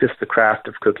practice the craft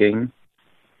of cooking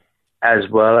as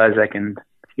well as I can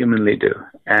humanly do.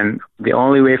 And the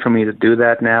only way for me to do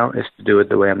that now is to do it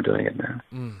the way I'm doing it now.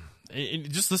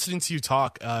 And just listening to you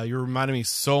talk, you're reminding me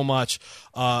so much.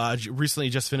 I recently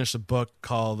just finished a book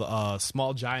called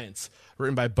Small Giants,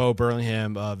 written by Bo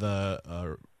Burlingham,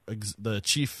 the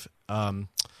chief,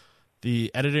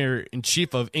 the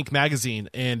editor-in-chief of Inc. magazine,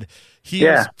 and he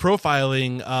was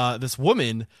profiling this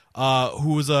woman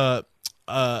who was a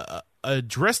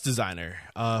dress designer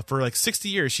for like 60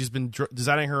 years. She's been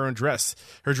designing her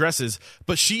dresses,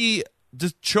 but she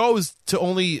just chose to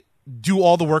only do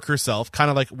all the work herself,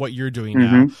 kind of like what you're doing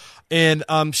now. And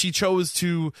she chose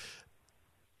to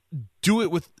do it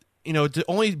with, to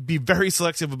only be very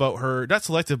selective about not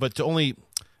selective, but to only,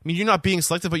 you're not being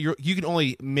selective, but you can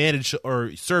only manage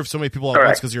or serve so many people at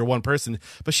once because you're one person.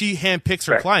 But she handpicks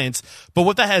her clients. But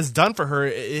what that has done for her,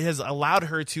 it has allowed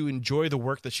her to enjoy the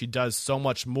work that she does so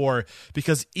much more,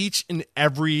 because each and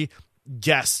every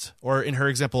guest, or in her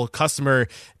example, customer,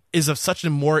 is of such a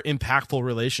more impactful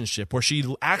relationship where she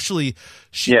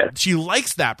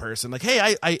likes that person. Like,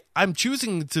 hey, I'm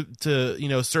choosing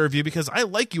to serve you because I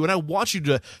like you and I want you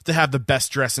to have the best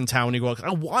dress in town when you go out.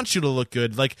 I want you to look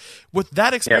good. Like, with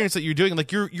that experience that you're doing,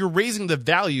 like you're raising the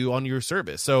value on your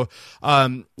service. So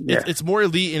it's more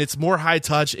elite and it's more high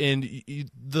touch, and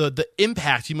the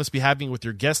impact you must be having with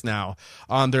your guests now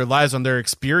on their lives, on their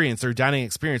experience, their dining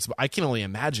experience, I can only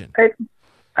imagine.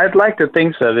 I'd like to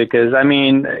think so, because I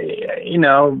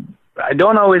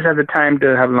don't always have the time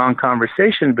to have long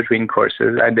conversations between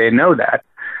courses. They know that.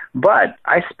 But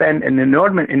I spend an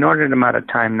inordinate amount of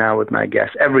time now with my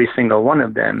guests, every single one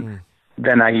of them,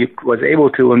 than I was able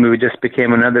to when we just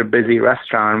became another busy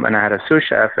restaurant and I had a sous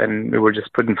chef and we were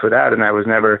just putting food out, and I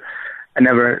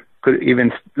never could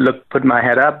even put my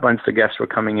head up once the guests were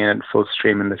coming in at full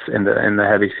stream in the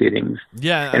heavy seatings.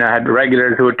 Yeah. And I had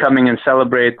regulars who would come in and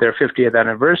celebrate their 50th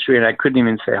anniversary, and I couldn't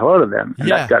even say hello to them. And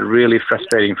that got really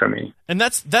frustrating for me. And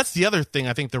that's the other thing,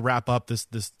 I think, to wrap up this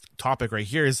topic right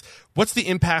here, is what's the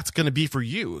impact going to be for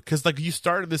you? Because like you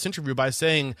started this interview by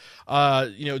saying,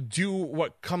 do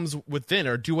what comes within,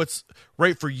 or do what's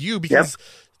right for you, because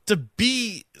to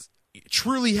be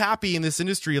truly happy in this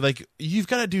industry, like, you've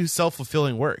got to do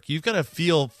self-fulfilling work. You've got to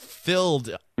feel filled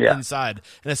inside,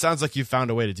 and it sounds like you found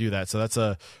a way to do that. So that's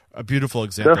a beautiful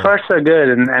example. So far, so good,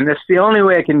 and it's the only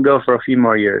way I can go for a few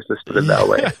more years. Let's put it that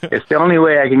way. It's the only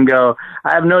way I can go.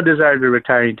 I have no desire to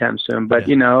retire anytime soon, but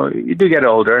you do get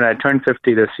older, and I turned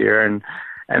 50 this year, and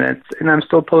I'm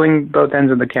still pulling both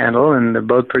ends of the candle, and they're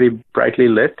both pretty brightly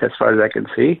lit as far as I can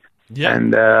see. Yeah.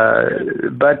 And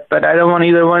but I don't want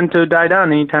either one to die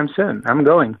down anytime soon. I'm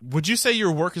going. Would you say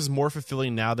your work is more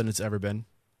fulfilling now than it's ever been?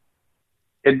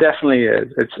 It definitely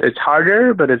is. It's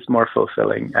harder, but it's more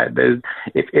fulfilling.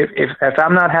 If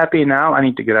I'm not happy now, I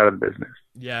need to get out of the business.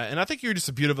 Yeah, and I think you're just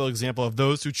a beautiful example of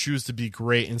those who choose to be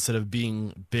great instead of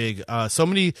being big. So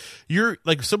many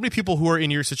people who are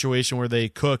in your situation where they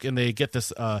cook and they get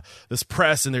this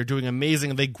press and they're doing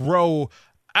amazing and they grow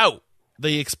out,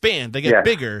 they expand, they get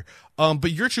bigger.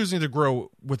 But you're choosing to grow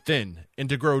within and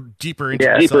to grow deeper into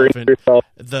yourself and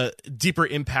the deeper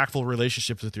impactful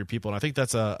relationships with your people. And I think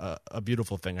that's a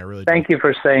beautiful thing. I really thank you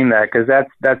for saying that, because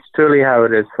that's truly how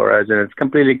it is for us, and it's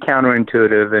completely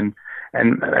counterintuitive.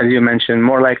 And as you mentioned,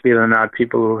 more likely than not,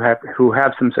 people who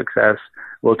have some success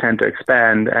will tend to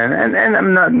expand, and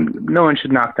no one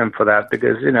should knock them for that,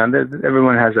 because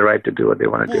everyone has the right to do what they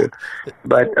want to do.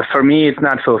 But for me, it's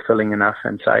not fulfilling enough,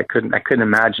 and so I couldn't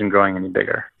imagine growing any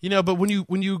bigger. But when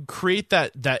you create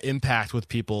that impact with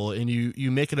people, and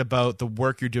you make it about the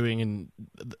work you're doing, and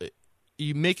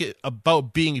you make it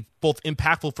about being both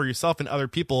impactful for yourself and other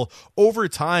people over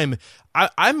time,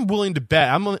 I'm willing to bet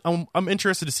I'm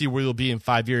interested to see where you'll be in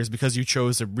 5 years, because you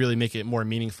chose to really make it more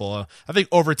meaningful. I think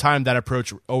over time that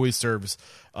approach always serves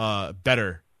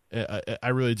better. I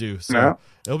really do. So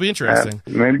it'll be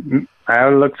interesting. I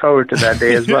look forward to that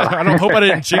day as well. I hope I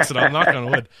didn't jinx it. I'm knocking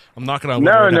on wood.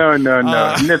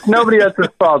 No. It's nobody else's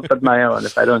fault but my own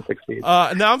if I don't succeed.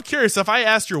 Now, I'm curious, if I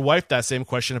asked your wife that same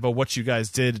question about what you guys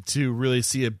did to really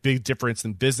see a big difference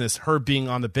in business, her being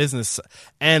on the business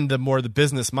and the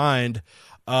business mind,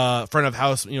 front of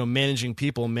house, managing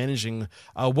people,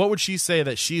 what would she say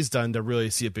that she's done to really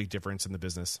see a big difference in the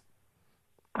business?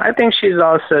 I think she's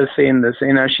also seen this.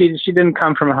 She didn't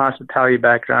come from a hospitality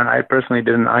background. I personally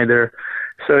didn't either.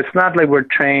 So it's not like we're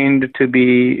trained to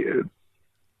be.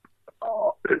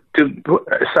 So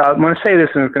I'm going to say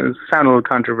this, and it's going to sound a little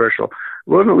controversial.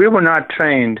 We were not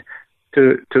trained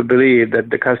to believe that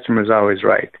the customer is always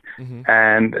right. Mm-hmm.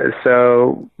 And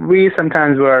so we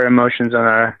sometimes wear our emotions on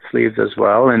our sleeves as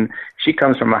well. And she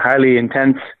comes from a highly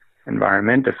intense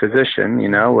environment, a physician,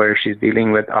 where she's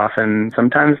dealing with often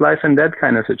sometimes life and death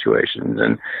kind of situations,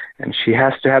 and she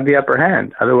has to have the upper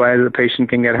hand, otherwise the patient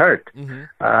can get hurt.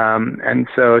 Mm-hmm. And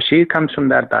so she comes from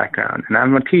that background, and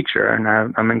I'm a teacher, and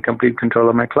I'm in complete control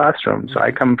of my classroom, so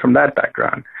I come from that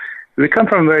background. We come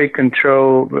from very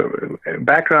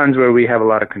backgrounds where we have a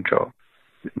lot of control.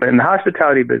 But in the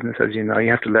hospitality business, as you know,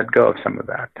 you have to let go of some of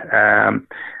that.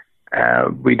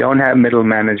 We don't have middle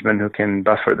management who can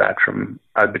buffer that from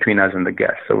between us and the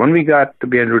guests. So when we got to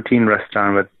be a routine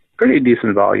restaurant with pretty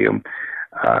decent volume,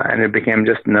 and it became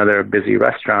just another busy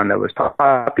restaurant that was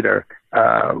popular,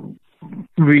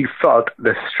 we felt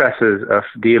the stresses of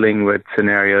dealing with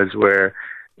scenarios where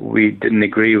we didn't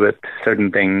agree with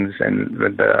certain things and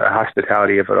with the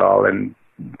hospitality of it all, and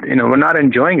we're not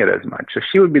enjoying it as much. So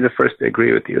she would be the first to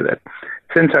agree with you that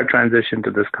since our transition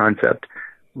to this concept,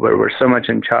 where we're so much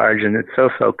in charge and it's so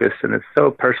focused and it's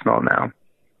so personal now,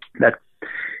 that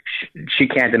she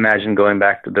can't imagine going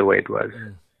back to the way it was.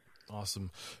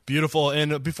 Awesome. Beautiful.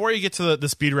 And before you get to the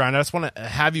speed round, I just want to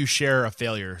have you share a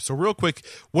failure. So real quick,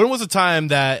 when was the time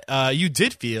that you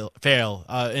did fail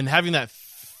and having that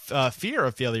fear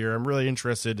of failure? I'm really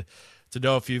interested to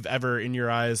know if you've ever, in your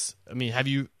eyes, do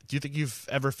you think you've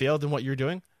ever failed in what you're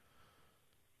doing?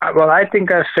 Well, I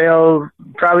think I fail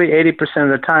probably 80% of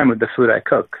the time with the food I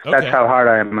cook. Okay. That's how hard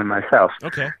I am on myself.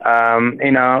 Okay.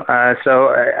 So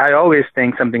I always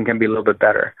think something can be a little bit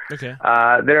better. Okay.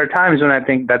 There are times when I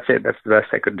think that's it. That's the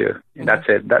best I could do. Mm-hmm. That's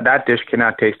it. That dish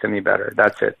cannot taste any better.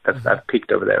 That's it. I've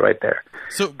peaked over there, right there.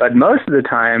 But most of the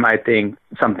time, I think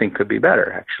something could be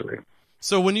better, actually.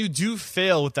 So when you do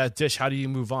fail with that dish, how do you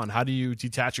move on? How do you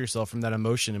detach yourself from that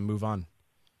emotion and move on?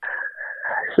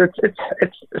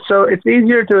 So it's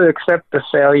easier to accept the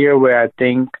failure where I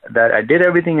think that I did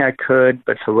everything I could,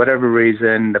 but for whatever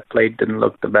reason, the plate didn't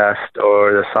look the best,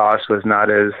 or the sauce was not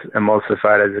as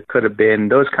emulsified as it could have been.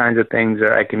 Those kinds of things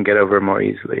I can get over more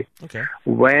easily. Okay.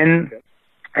 When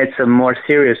it's a more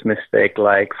serious mistake,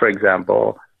 like, for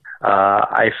example,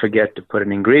 I forget to put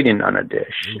an ingredient on a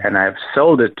dish, and I've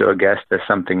sold it to a guest as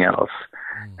something else,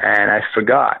 and I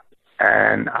forgot.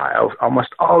 And I almost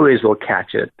always will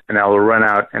catch it, and I will run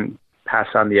out and pass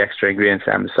on the extra ingredients.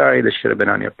 I'm sorry, this should have been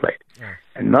on your plate. Yeah.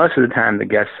 And most of the time, the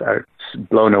guests are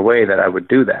blown away that I would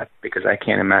do that, because I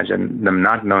can't imagine them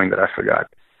not knowing that I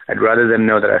forgot. I'd rather them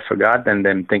know that I forgot than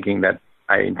them thinking that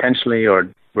I intentionally or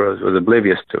was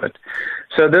oblivious to it.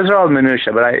 So those are all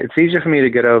minutiae, but it's easier for me to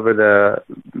get over the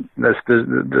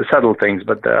subtle things,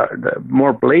 but the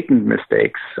more blatant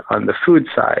mistakes on the food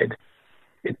side,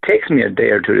 it takes me a day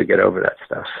or two to get over that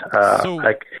stuff. Go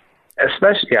ahead.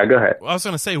 I was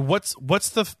going to say, what's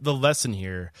the lesson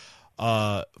here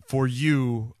for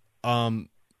you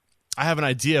I have an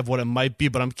idea of what it might be,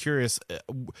 but I'm curious.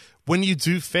 When you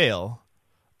do fail,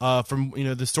 from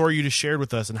the story you just shared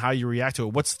with us and how you react to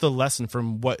it, what's the lesson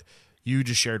from what you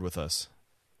just shared with us?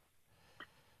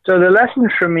 So the lesson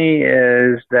for me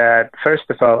is that, first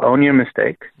of all, own your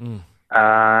mistake. Own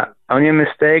your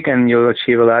mistake, and you'll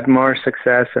achieve a lot more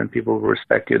success, and people will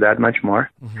respect you that much more.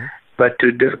 Mm-hmm. But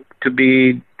to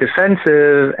be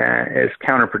defensive is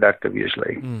counterproductive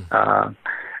usually.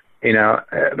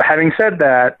 Having said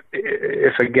that,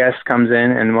 if a guest comes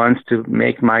in and wants to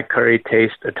make my curry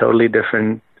taste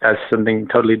something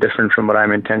totally different from what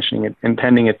I'm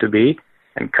intending it to be,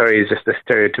 and curry is just a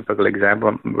stereotypical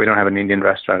example. We don't have an Indian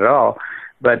restaurant at all,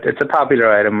 but it's a popular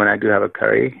item when I do have a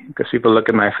curry, because people look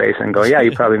at my face and go, "Yeah,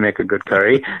 you probably make a good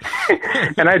curry,"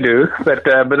 and I do. But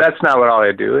that's not what all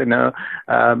I do,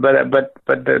 But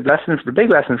the big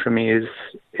lesson for me is,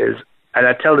 and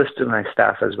I tell this to my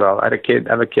staff as well. I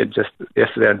have a kid just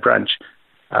yesterday at brunch,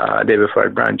 day before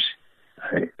at brunch,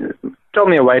 told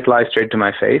me a white lie straight to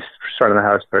my face, front of the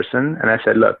house person, and I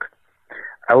said, "Look,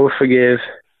 I will forgive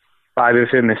 5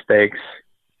 of your mistakes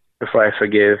before I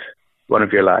forgive one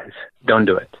of your lies. Don't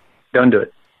do it. Don't do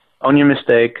it. Own your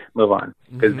mistake, move on."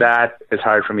 Because that is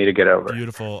hard for me to get over.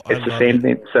 Beautiful. It's the same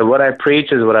thing. So what I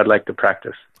preach is what I'd like to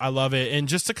practice. I love it. And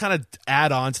just to kind of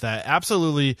add on to that,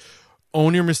 absolutely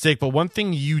own your mistake. But one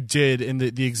thing you did in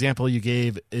the example you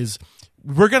gave is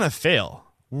we're going to fail.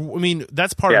 I mean,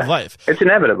 that's part of life. It's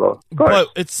inevitable. Of course. But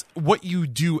it's what you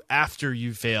do after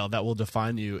you fail that will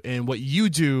define you. And what you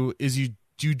do is you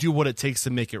do what it takes to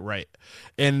make it right.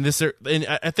 And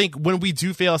I think when we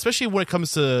do fail, especially when it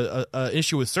comes to an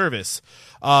issue with service,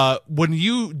 when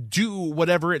you do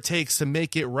whatever it takes to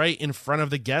make it right in front of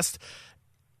the guest,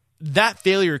 that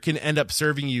failure can end up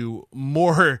serving you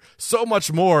so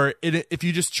much more if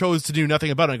you just chose to do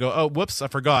nothing about it and go, "Oh, whoops, I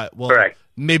forgot." Well, correct.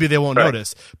 Maybe they won't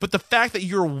notice. But the fact that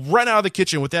you're run out of the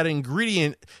kitchen with that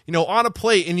ingredient, on a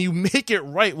plate, and you make it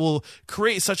right will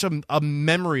create such a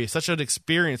memory, such an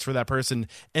experience for that person.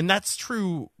 And that's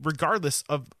true regardless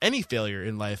of any failure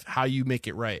in life, how you make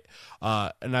it right.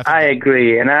 And I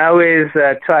agree. And I always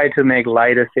try to make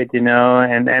light of it,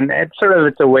 and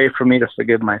it's a way for me to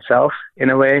forgive myself in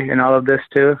a way in all of this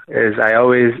too, is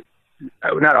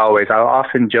not always, I'll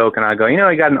often joke and I'll go,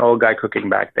 I got an old guy cooking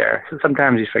back there. So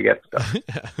sometimes you forget stuff.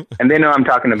 And they know I'm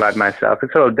talking about myself.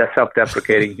 It's sort of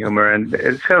self-deprecating humor, and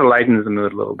it sort of lightens the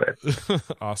mood a little bit.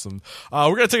 Awesome.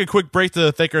 We're going to take a quick break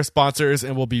to thank our sponsors,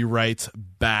 and we'll be right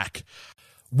back.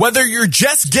 Whether you're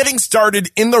just getting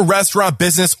started in the restaurant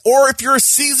business or if you're a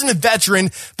seasoned veteran,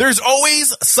 there's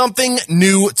always something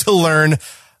new to learn.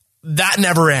 That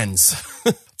never ends.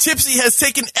 Tipsy has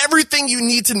taken everything you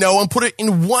need to know and put it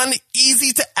in one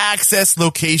easy-to-access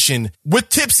location. With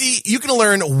Tipsy, you can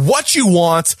learn what you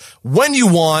want, when you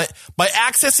want, by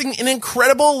accessing an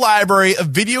incredible library of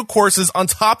video courses on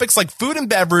topics like food and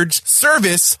beverage,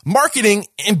 service, marketing,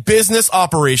 and business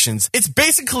operations. It's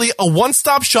basically a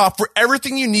one-stop shop for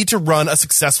everything you need to run a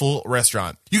successful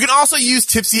restaurant. You can also use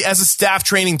Tipsy as a staff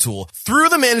training tool. Through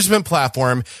the management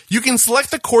platform, you can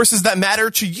select the courses that matter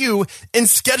to you and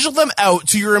schedule them out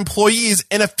to your employees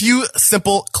in a few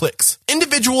simple clicks.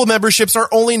 Individual memberships are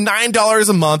only $9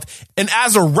 a month, and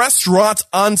as a Restaurant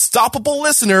Unstoppable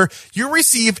listener, you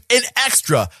receive an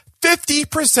extra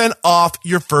 50% off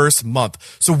your first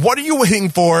month. So what are you waiting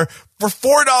for? For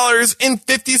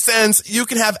 $4.50, you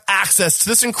can have access to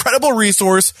this incredible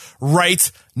resource right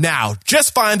now.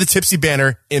 Just find the Tipsy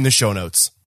banner in the show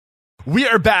notes. We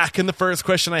are back, and the first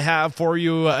question I have for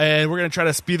you, and we're going to try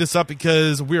to speed this up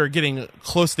because we are getting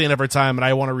close to the end of our time, and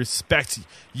I want to respect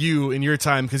you and your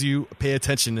time because you pay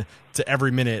attention to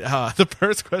every minute. The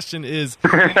first question is...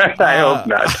 I hope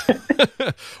not.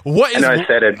 I know I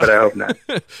said it, but I hope not.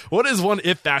 What is one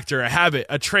it factor, a habit,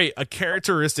 a trait, a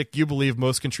characteristic you believe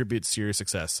most contributes to your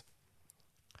success?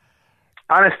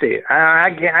 Honesty.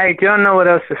 I don't know what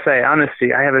else to say.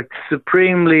 Honesty. I have a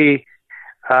supremely...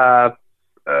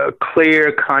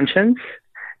 clear conscience,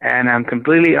 and I'm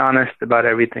completely honest about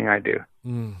everything I do.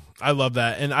 I love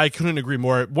that, and I couldn't agree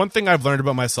more. One thing I've learned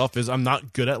about myself is I'm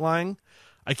not good at lying.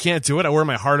 I can't do it. I wear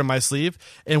my heart on my sleeve,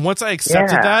 and once I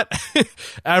accepted that,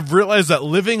 I've realized that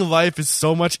living life is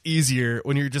so much easier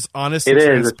when you're just honest and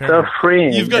transparent. It's so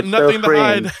freeing. You've got nothing to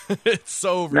hide. It's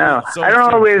so No, so I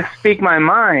don't always speak my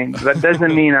mind. That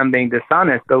doesn't mean I'm being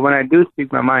dishonest, but when I do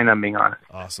speak my mind, I'm being honest.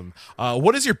 Awesome.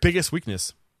 What is your biggest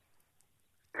weakness?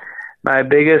 My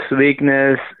biggest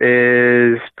weakness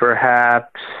is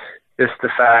perhaps just the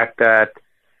fact that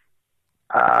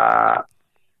I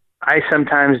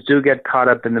sometimes do get caught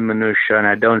up in the minutia and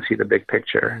I don't see the big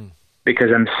picture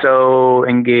because I'm so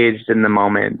engaged in the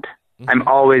moment. I'm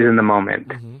always in the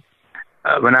moment.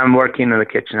 when I'm working in the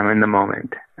kitchen, I'm in the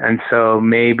moment. And so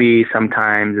maybe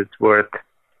sometimes it's worth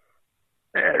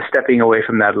stepping away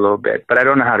from that a little bit, but I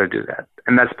don't know how to do that.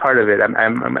 And that's part of it.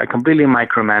 I completely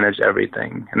micromanage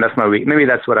everything. And that's my weak. Maybe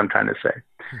that's what I'm trying to say,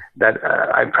 that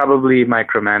I probably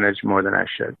micromanage more than I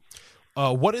should.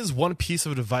 What is one piece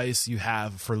of advice you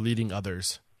have for leading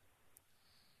others?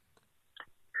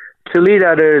 To lead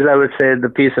others, I would say the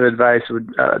piece of advice would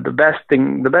the best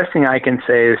thing I can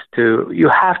say is you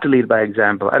have to lead by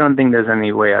example. I don't think there's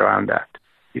any way around that.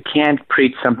 You can't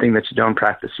preach something that you don't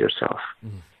practice yourself.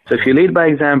 So if you lead by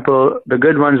example, the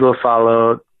good ones will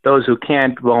follow. Those who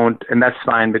can't won't, and that's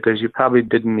fine because you probably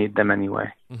didn't need them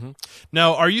anyway.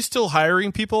 Now, are you still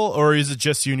hiring people, or is it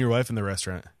just you and your wife in the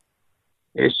restaurant?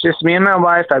 It's just me and my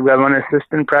wife. I've got one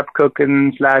assistant prep cook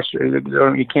and slash, you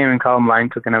can't even call him line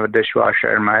cook, and I have a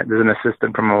dishwasher, and there's an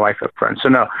assistant from my wife up front. So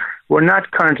no, we're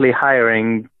not currently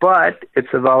hiring, but it's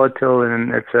a volatile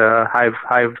and it's a high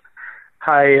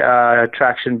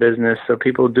traction business. So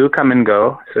people do come and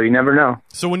go. So you never know.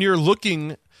 So when you're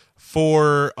looking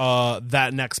for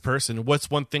that next person,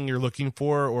 what's one thing you're looking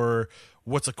for, or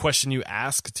what's a question you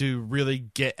ask to really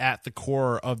get at the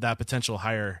core of that potential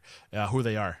hire, who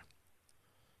they are?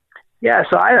 Yeah,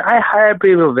 so I hire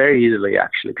people very easily,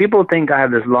 actually. People think I have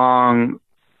this long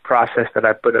process that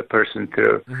I put a person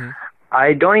through.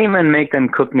 I don't even make them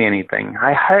cook me anything.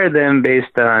 I hire them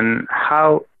based on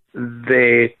how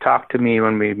they talk to me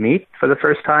when we meet for the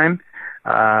first time,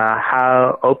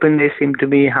 how open they seem to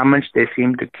be, how much they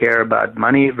seem to care about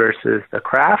money versus the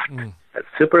craft. That's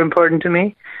super important to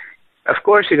me. Of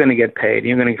course, you're going to get paid.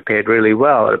 You're going to get paid really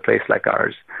well at a place like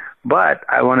ours. But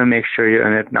I want to make sure you're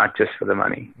in it not just for the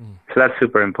money. So that's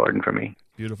super important for me.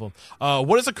 Beautiful.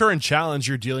 What is the current challenge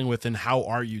you're dealing with, and how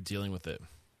are you dealing with it?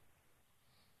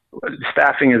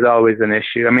 Staffing is always an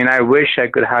issue. I mean, I wish I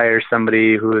could hire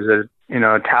somebody who is a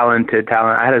talented.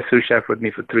 I had a sous chef with me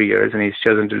for 3 years, and he's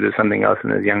chosen to do something else in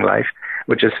his young life,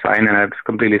 which is fine, and I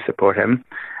completely support him.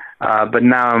 But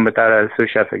now I'm without a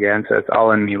sous chef again, so it's all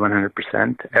on me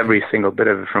 100%, every single bit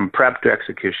of it, from prep to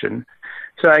execution.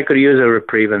 So I could use a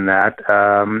reprieve in that.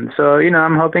 So,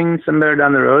 I'm hoping somewhere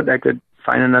down the road I could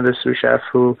find another sous chef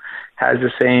who has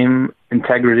the same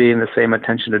integrity and the same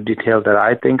attention to detail that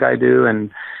I think I do. And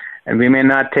we may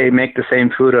not make the same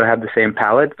food or have the same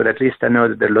palate, but at least I know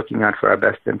that they're looking out for our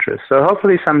best interests. So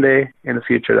hopefully someday in the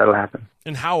future that'll happen.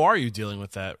 And how are you dealing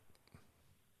with that?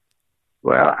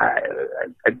 Well,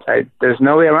 there's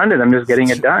no way around it. I'm just getting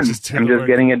it done. I'm just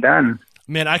getting it done.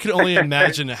 Man, I can only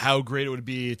imagine how great it would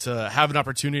be to have an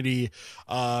opportunity,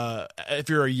 if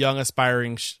you're a young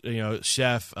aspiring,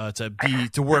 chef,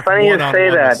 to work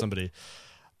one-on-one with somebody.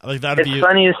 It's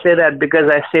funny you say that because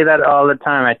I say that all the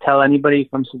time. I tell anybody who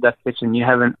comes to that kitchen, you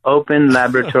have an open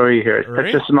laboratory here. It's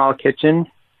right? Such a small kitchen.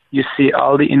 You see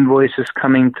all the invoices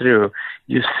coming through.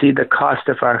 You see the cost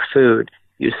of our food.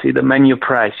 You see the menu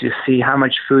price. You see how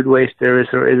much food waste there is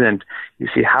or isn't. You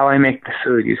see how I make the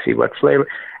food. You see what flavor.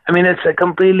 I mean, it's a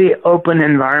completely open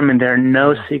environment. There are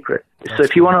no secrets. So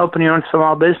if you want to open your own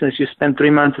small business, you spend 3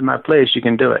 months in my place, you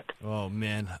can do it. Oh,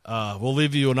 man. We'll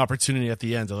leave you an opportunity at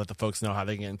the end to let the folks know how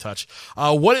they can get in touch.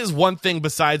 What is one thing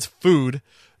besides food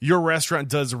your restaurant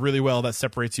does really well that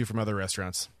separates you from other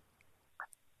restaurants?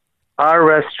 Our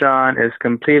restaurant is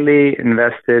completely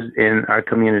invested in our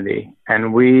community,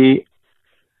 and we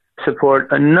support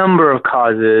a number of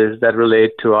causes that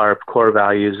relate to our core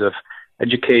values of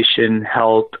education,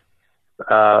 health,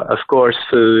 of course,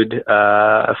 food,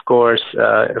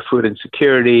 food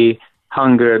insecurity,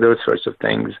 hunger, those sorts of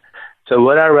things. So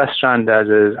what our restaurant does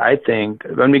is, I think,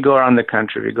 when we go around the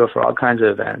country, we go for all kinds of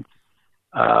events.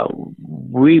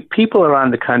 People around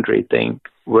the country think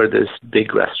we're this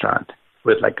big restaurant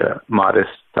with like a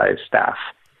modest-sized staff.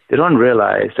 They don't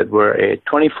realize that we're a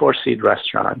 24-seat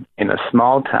restaurant in a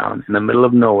small town in the middle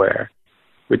of nowhere,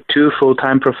 with 2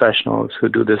 full-time professionals who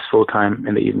do this full-time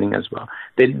in the evening as well.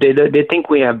 They think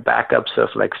we have backups of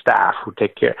like staff who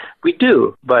take care. We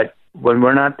do, but when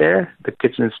we're not there, the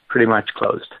kitchen is pretty much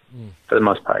closed for the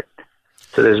most part.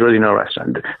 So there's really no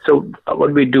restaurant. So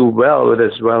what we do well, whether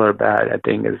it's well or bad, I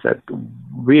think, is that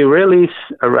we really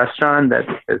a restaurant that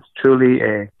is truly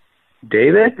a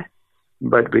David,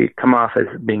 but we come off as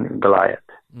being Goliath,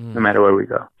 no matter where we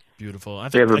go. Beautiful.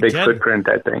 We have a big footprint,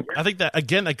 I think. I think that,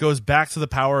 again, that goes back to the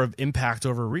power of impact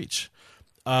over reach.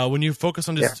 When you focus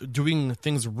on just doing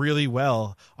things really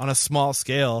well on a small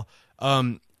scale,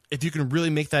 if you can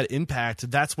really make that impact,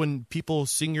 that's when people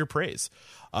sing your praise.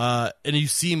 And you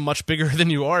seem much bigger than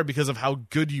you are because of how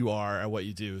good you are at what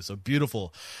you do. So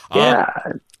beautiful. Yeah.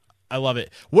 I love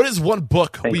it. What is one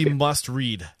book we you. must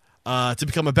read to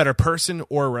become a better person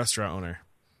or a restaurant owner?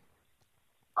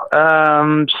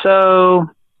 So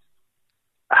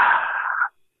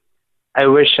I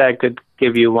wish I could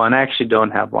give you one. I actually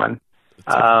don't have one.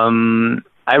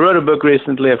 I wrote a book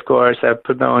recently, of course. I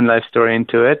put my own life story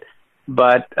into it.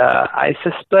 But I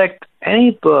suspect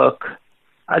any book,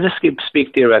 I'll just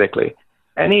speak theoretically,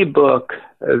 any book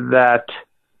that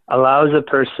allows a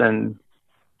person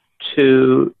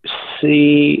to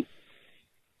see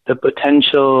the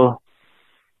potential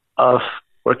of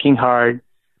working hard,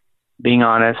 being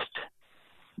honest,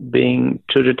 being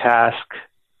true to task,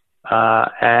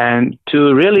 and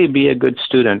to really be a good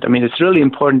student. I mean, it's really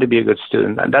important to be a good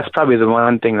student. And that's probably the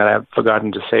one thing that I've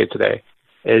forgotten to say today,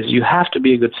 is you have to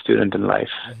be a good student in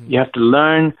life. Mm-hmm. You have to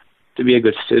learn to be a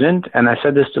good student. And I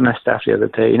said this to my staff the other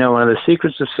day, one of the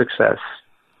secrets of success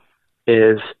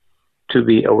is to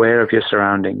be aware of your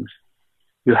surroundings.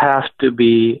 You have to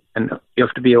be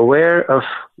aware of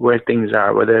where things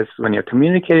are, whether it's when you're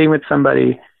communicating with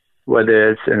somebody, whether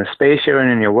it's in a space you're in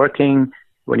and you're working,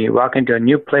 when you walk into a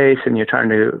new place and you're trying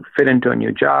to fit into a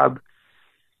new job.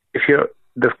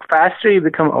 The faster you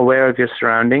become aware of your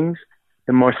surroundings,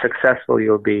 the more successful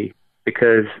you'll be,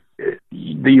 because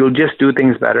you'll just do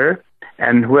things better,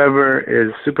 and whoever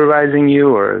is supervising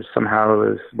you or somehow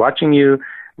is watching you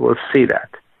will see that.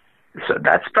 So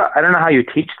I don't know how you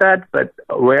teach that, but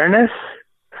awareness,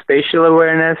 spatial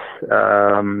awareness,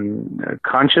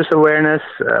 conscious awareness,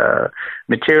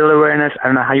 material awareness, I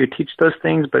don't know how you teach those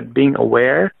things, but being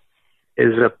aware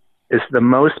is the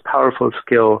most powerful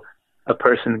skill a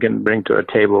person can bring to a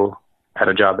table at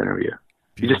a job interview.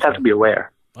 You just have to be aware.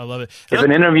 I love it. If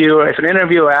an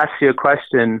interviewer asks you a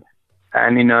question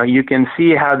and you can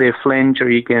see how they flinch, or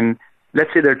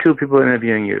let's say there are two people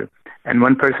interviewing you and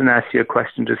one person asks you a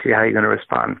question to see how you're going to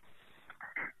respond.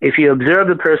 If you observe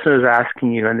the person who's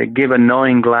asking you and they give a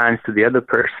knowing glance to the other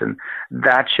person,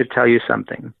 that should tell you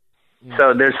something. Mm-hmm.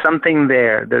 So there's something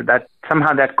there that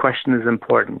somehow that question is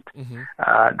important. Mm-hmm.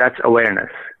 That's awareness.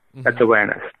 Mm-hmm. That's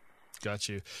awareness. Got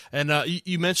you. And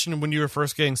you mentioned when you were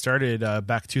first getting started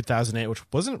back 2008, which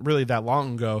wasn't really that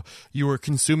long ago, you were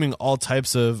consuming all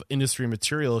types of industry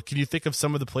material. Can you think of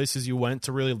some of the places you went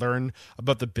to really learn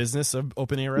about the business of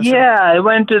opening a restaurant? Yeah, I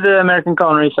went to the American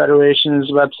Culinary Federation's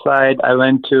website. I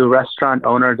went to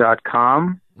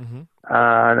restaurantowner.com. Mm-hmm.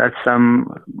 That's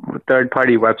some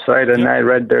third-party website, and I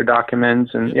read their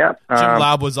documents. And Jim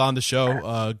Laub was on the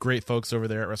show. Great folks over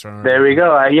there at Restaurant Owner. There we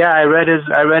go. I read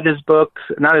his books,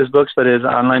 not his books, but his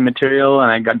online material, and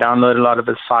I downloaded a lot of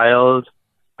his files.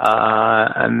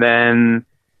 And then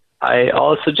I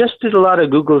also just did a lot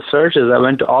of Google searches. I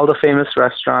went to all the famous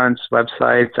restaurants'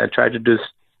 websites. I tried to do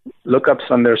lookups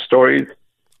on their stories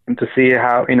and to see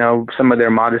how some of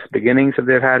their modest beginnings, if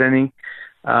they've had any.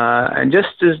 And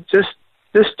just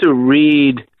to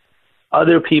read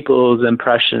other people's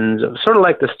impressions of sort of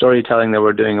like the storytelling that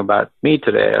we're doing about me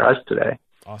today or us today.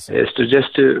 Awesome. Is to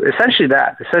essentially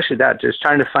that, just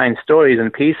trying to find stories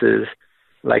and pieces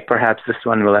like perhaps this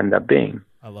one will end up being.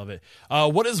 I love it.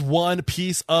 What is one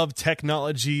piece of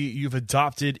technology you've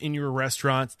adopted in your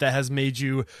restaurant that has made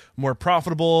you more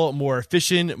profitable, more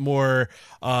efficient, more,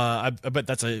 I bet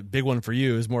that's a big one for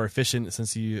you, is more efficient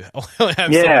since you only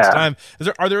have so much time.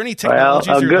 Are there any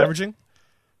technologies you're leveraging?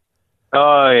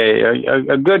 Oh,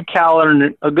 yeah. A good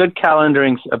calendaring, a good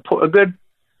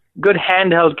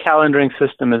handheld calendaring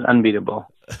system is unbeatable.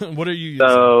 What are you using?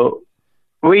 So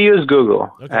we use Google,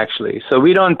 actually. So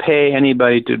we don't pay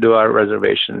anybody to do our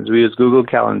reservations. We use Google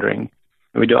Calendaring.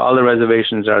 We do all the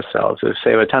reservations ourselves. We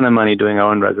save a ton of money doing our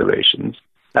own reservations.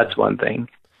 That's one thing.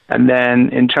 And then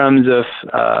in terms of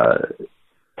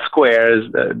Squares,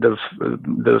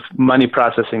 the money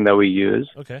processing that we use,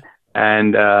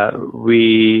 and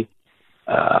we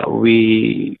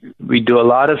do a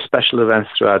lot of special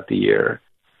events throughout the year.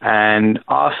 And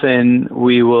often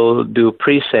we will do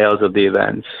pre-sales of the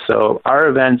events. So our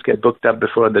events get booked up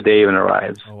before the day even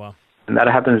arrives. Oh, wow. And that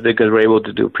happens because we're able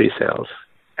to do pre-sales.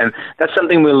 And that's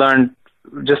something we learned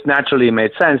just naturally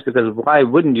made sense, because why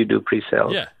wouldn't you do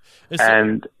pre-sales? Yeah.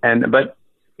 But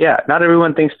not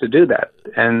everyone thinks to do that.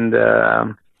 And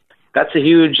that's a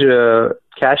huge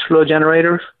cash flow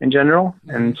generator in general,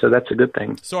 and so that's a good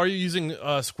thing. So are you using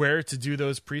Square to do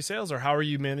those pre-sales, or how are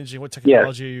you managing? What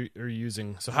technology are you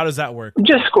using? So how does that work?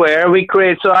 Just Square. We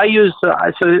create. So I use. So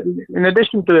in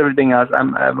addition to everything else,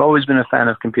 I've always been a fan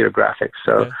of computer graphics.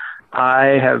 So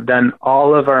I have done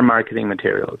all of our marketing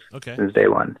materials since day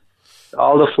one.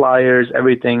 All the flyers,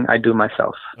 everything, I do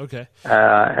myself.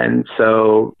 And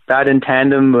so that in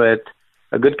tandem with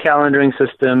a good calendaring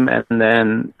system and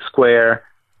then Square,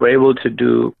 we're able to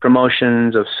do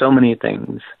promotions of so many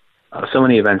things, so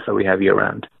many events that we have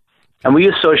year-round. And we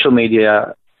use social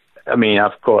media I mean,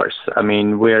 of course. I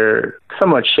mean, we're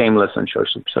somewhat shameless on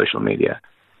social media.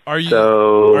 Are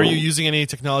you using any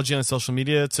technology on social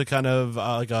media to kind of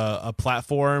like a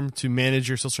platform to manage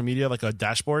your social media, like a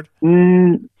dashboard?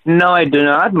 No, I do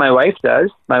not. My wife does.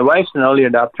 My wife's an early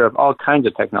adopter of all kinds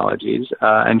of technologies,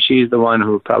 and she's the one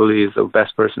who probably is the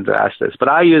best person to ask this. But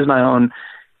I use my own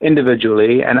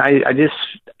individually, and I just,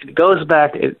 it goes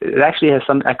back, it actually has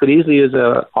some, I could easily use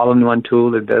a all-in-one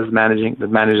tool that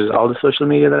manages all the social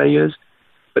media that I use.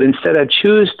 But instead I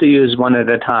choose to use one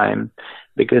at a time,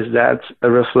 because that's a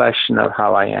reflection of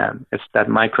how I am. It's that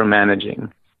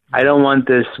micromanaging. I don't want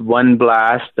this one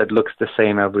blast that looks the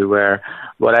same everywhere.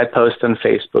 What I post on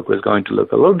Facebook was going to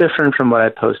look a little different from what I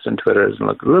post on Twitter, and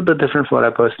look a little bit different from what I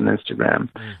post on Instagram.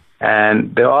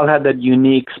 And they all have that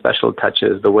unique special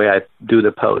touches, the way I do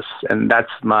the posts. And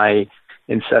that's my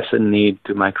incessant need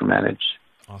to micromanage.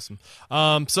 Awesome.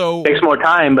 So it takes more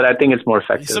time, but I think it's more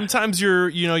effective. Sometimes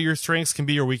your strengths can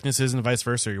be your weaknesses, and vice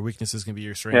versa. Your weaknesses can be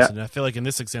your strengths. Yeah. And I feel like in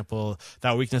this example,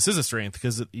 that weakness is a strength,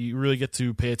 because you really get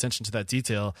to pay attention to that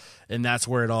detail, and that's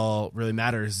where it all really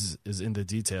matters, is in the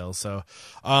details. So,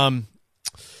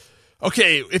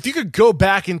 okay, if you could go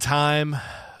back in time,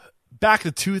 back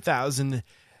to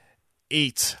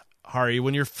 2008, Hari,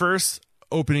 when you're first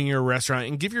opening your restaurant,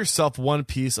 and give yourself one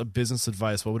piece of business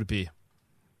advice, what would it be?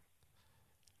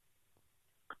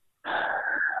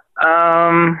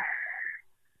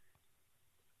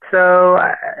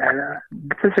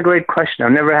 This is a great question.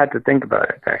 I've never had to think about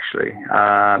it, actually,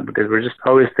 because we're just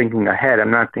always thinking ahead.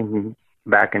 I'm not thinking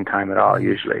back in time at all,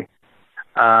 usually.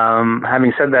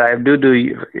 Having said that, I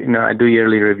do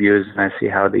yearly reviews, and I see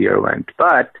how the year went.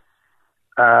 But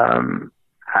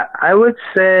I would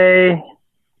say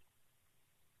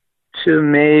to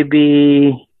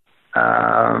maybe,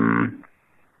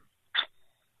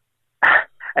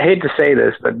 I hate to say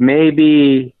this, but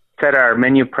maybe set our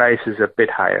menu prices a bit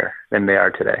higher than they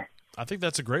are today. I think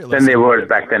that's a great lesson. Than they were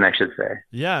back then, I should say.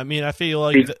 Yeah, I mean, I feel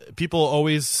like people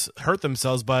always hurt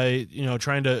themselves by,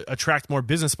 trying to attract more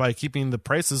business by keeping the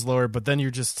prices lower, but then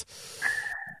you're just...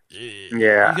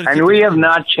 Yeah, and we have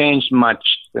not changed much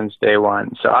since day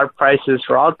one. So our prices,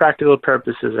 for all practical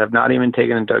purposes, have not even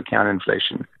taken into account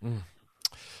inflation.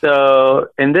 So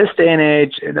in this day and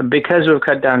age, because we've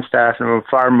cut down staff and we're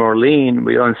far more lean,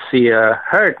 we don't see a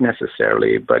hurt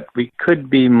necessarily, but we could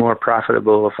be more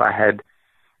profitable if I had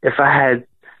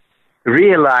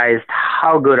realized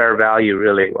how good our value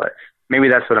really was. Maybe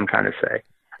that's what I'm trying to say.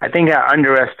 I think I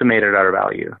underestimated our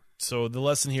value. So the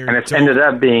lesson here... And it's ended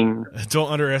up being...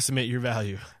 Don't underestimate your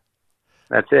value.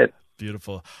 That's it.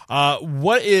 Beautiful.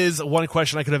 What is one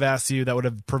question I could have asked you that would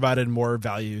have provided more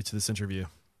value to this interview?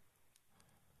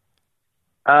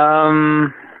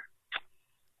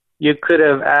 You could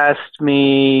have asked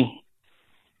me,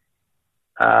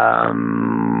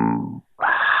 how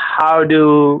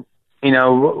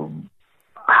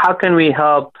can we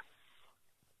help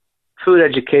food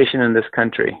education in this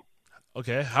country?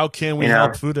 Okay, how can we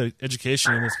help food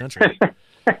education in this country?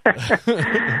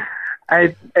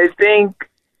 I think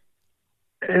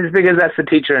it's because that's the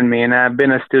teacher in me, and I've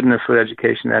been a student of food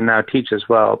education and now teach as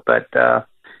well. But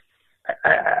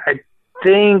I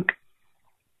think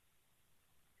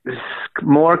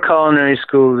more culinary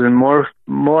schools and more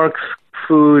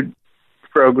food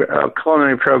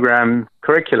culinary program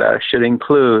curricula should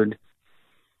include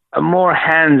a more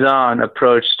hands-on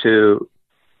approach to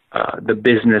the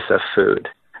business of food.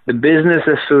 The business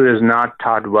of food is not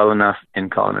taught well enough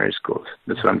in culinary schools.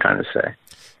 That's what I'm trying to say.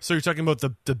 So you're talking about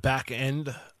the back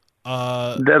end?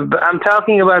 I'm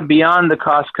talking about beyond the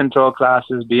cost control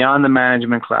classes, beyond the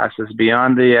management classes,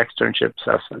 beyond the externship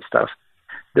stuff and stuff.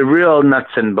 The real nuts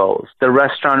and bolts, the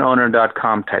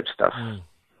restaurantowner.com type stuff.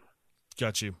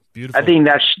 Got you. Beautiful. I think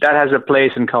that has a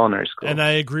place in culinary school. And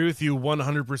I agree with you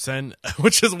 100%,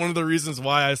 which is one of the reasons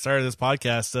why I started this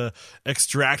podcast, to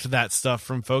extract that stuff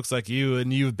from folks like you.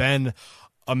 And you've been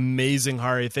amazing,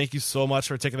 Hari. Thank you so much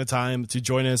for taking the time to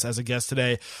join us as a guest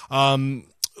today.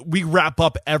 We wrap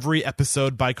up every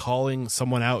episode by calling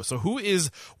someone out. So who is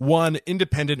one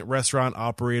independent restaurant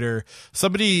operator,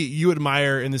 somebody you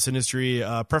admire in this industry,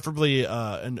 preferably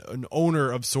an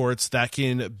owner of sorts, that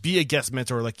can be a guest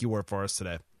mentor like you were for us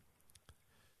today?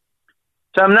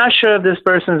 So I'm not sure if this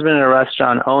person's been a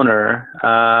restaurant owner,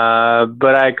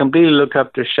 but I completely look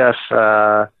up to Chef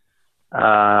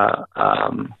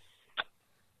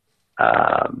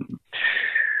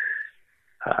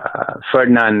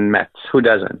Ferdinand Metz. Who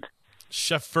doesn't?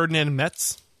 Chef Ferdinand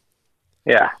Metz?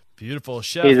 Yeah. Beautiful.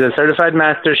 Chef. He's a certified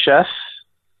master chef,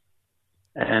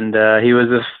 and he was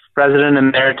the president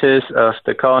emeritus of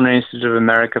the Culinary Institute of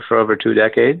America for over 2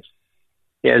 decades.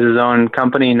 He has his own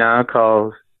company now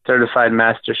called Certified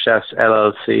Master Chefs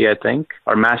LLC, I think,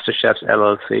 or Master Chefs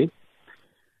LLC.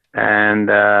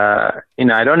 And, I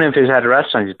don't know if he's had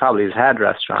restaurants. He probably has had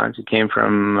restaurants. He came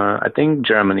from, I think,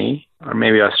 Germany or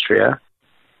maybe Austria.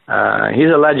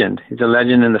 He's a legend. He's a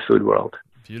legend in the food world.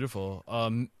 Beautiful.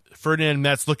 Ferdinand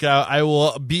Metz, look out. I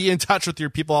will be in touch with your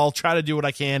people. I'll try to do what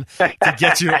I can to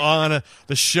get you on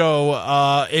the show.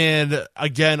 And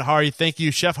again, Hari, thank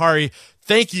you. Chef Hari,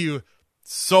 thank you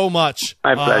so much.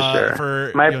 My pleasure.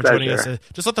 For pleasure. Joining us.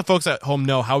 Just let the folks at home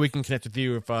know how we can connect with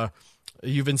you if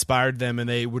you've inspired them and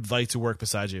they would like to work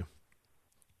beside you.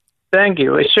 Thank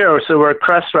you. Sure. So we're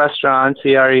Crest Restaurant,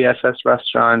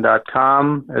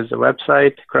 CRESSrestaurant.com is the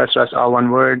website. Crest Restaurant, all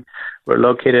one word. We're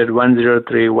located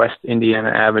 103 West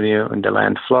Indiana Avenue in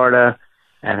DeLand, Florida.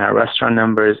 And our restaurant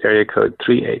number is area code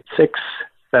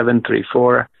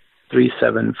 386-734-3740.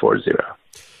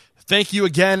 Thank you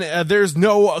again. There's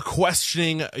no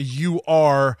questioning. You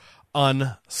are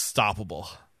unstoppable.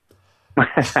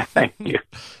 Thank you.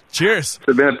 Cheers.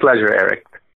 It's been a pleasure, Eric.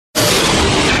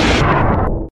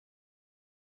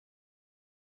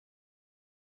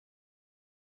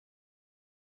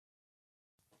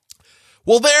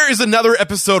 Well, there is another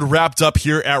episode wrapped up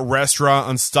here at Restaurant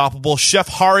Unstoppable. Chef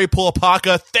Hari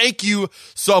Pulapaka, thank you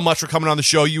so much for coming on the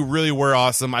show. You really were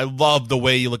awesome. I love the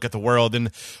way you look at the world. And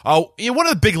one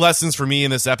of the big lessons for me in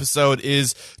this episode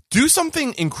is do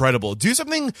something incredible. Do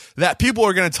something that people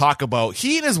are going to talk about.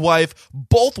 He and his wife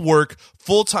both work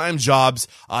full-time jobs.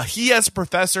 He as a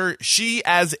professor, she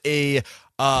as a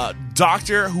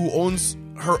doctor who owns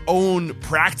her own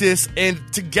practice. And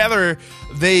together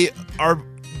they are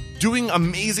doing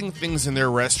amazing things in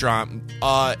their restaurant.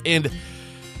 And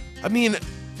I mean,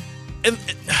 and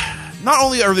not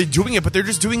only are they doing it, but they're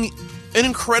just doing an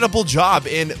incredible job.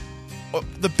 And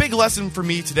the big lesson for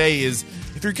me today is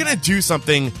if you're going to do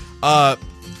something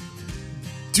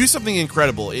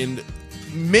incredible and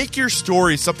make your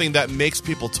story something that makes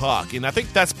people talk. And I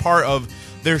think that's part of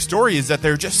their story is that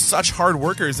they're just such hard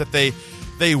workers that they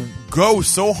go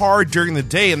so hard during the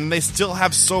day and they still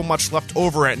have so much left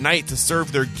over at night to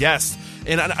serve their guests.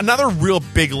 And another real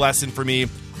big lesson for me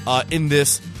in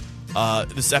this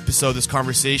episode, this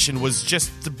conversation, was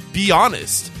just to be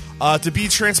honest, to be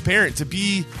transparent, to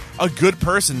be a good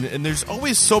person. And there's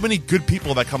always so many good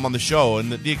people that come on the show.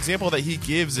 And the example that he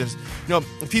gives is,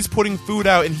 if he's putting food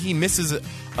out and he misses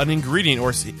an ingredient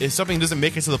or if something doesn't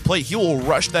make it to the plate, he will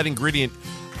rush that ingredient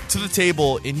to the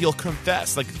table and he'll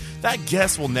confess. Like, that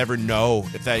guest will never know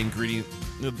if that ingredient,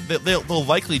 they'll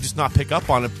likely just not pick up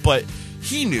on it, but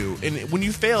he knew. And when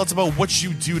you fail, it's about what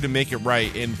you do to make it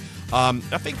right. And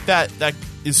I think that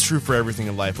is true for everything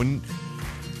in life. When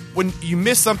you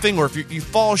miss something or if you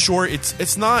fall short,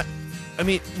 it's not, I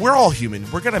mean, we're all human.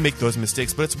 We're going to make those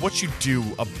mistakes, but it's what you do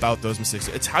about those mistakes.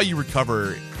 It's how you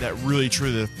recover that really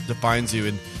truly defines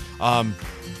you. And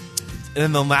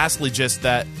then lastly, just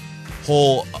that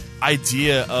whole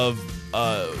idea of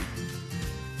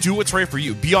do what's right for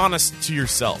you. Be honest to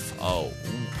yourself.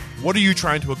 What are you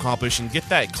trying to accomplish? And get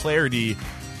that clarity,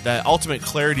 that ultimate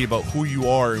clarity about who you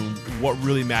are and what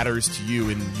really matters to you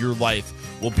in your life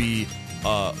will be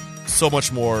so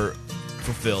much more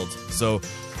fulfilled. So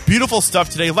beautiful stuff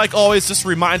today. Like always, just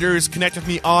reminders, connect with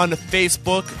me on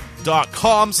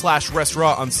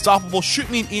Facebook.com/Restaurant Unstoppable. Shoot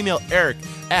me an email,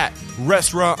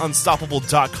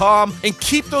 eric@restaurantunstoppable.com, and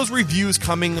keep those reviews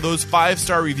coming. Those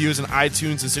 5-star reviews on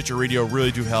iTunes and Stitcher Radio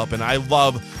really do help, and I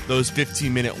love those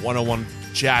 15-minute one-on-one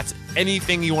chats.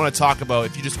 Anything you want to talk about,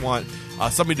 if you just want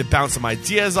somebody to bounce some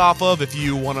ideas off of, if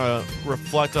you want to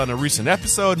reflect on a recent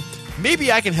episode,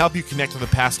 maybe I can help you connect with a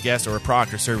past guest or a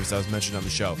product or service that was mentioned on the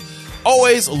show.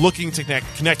 Always looking to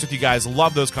connect with you guys.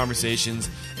 Love those conversations.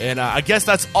 And I guess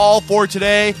that's all for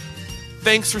today.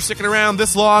 Thanks for sticking around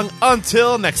this long.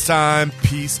 Until next time,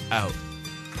 peace out.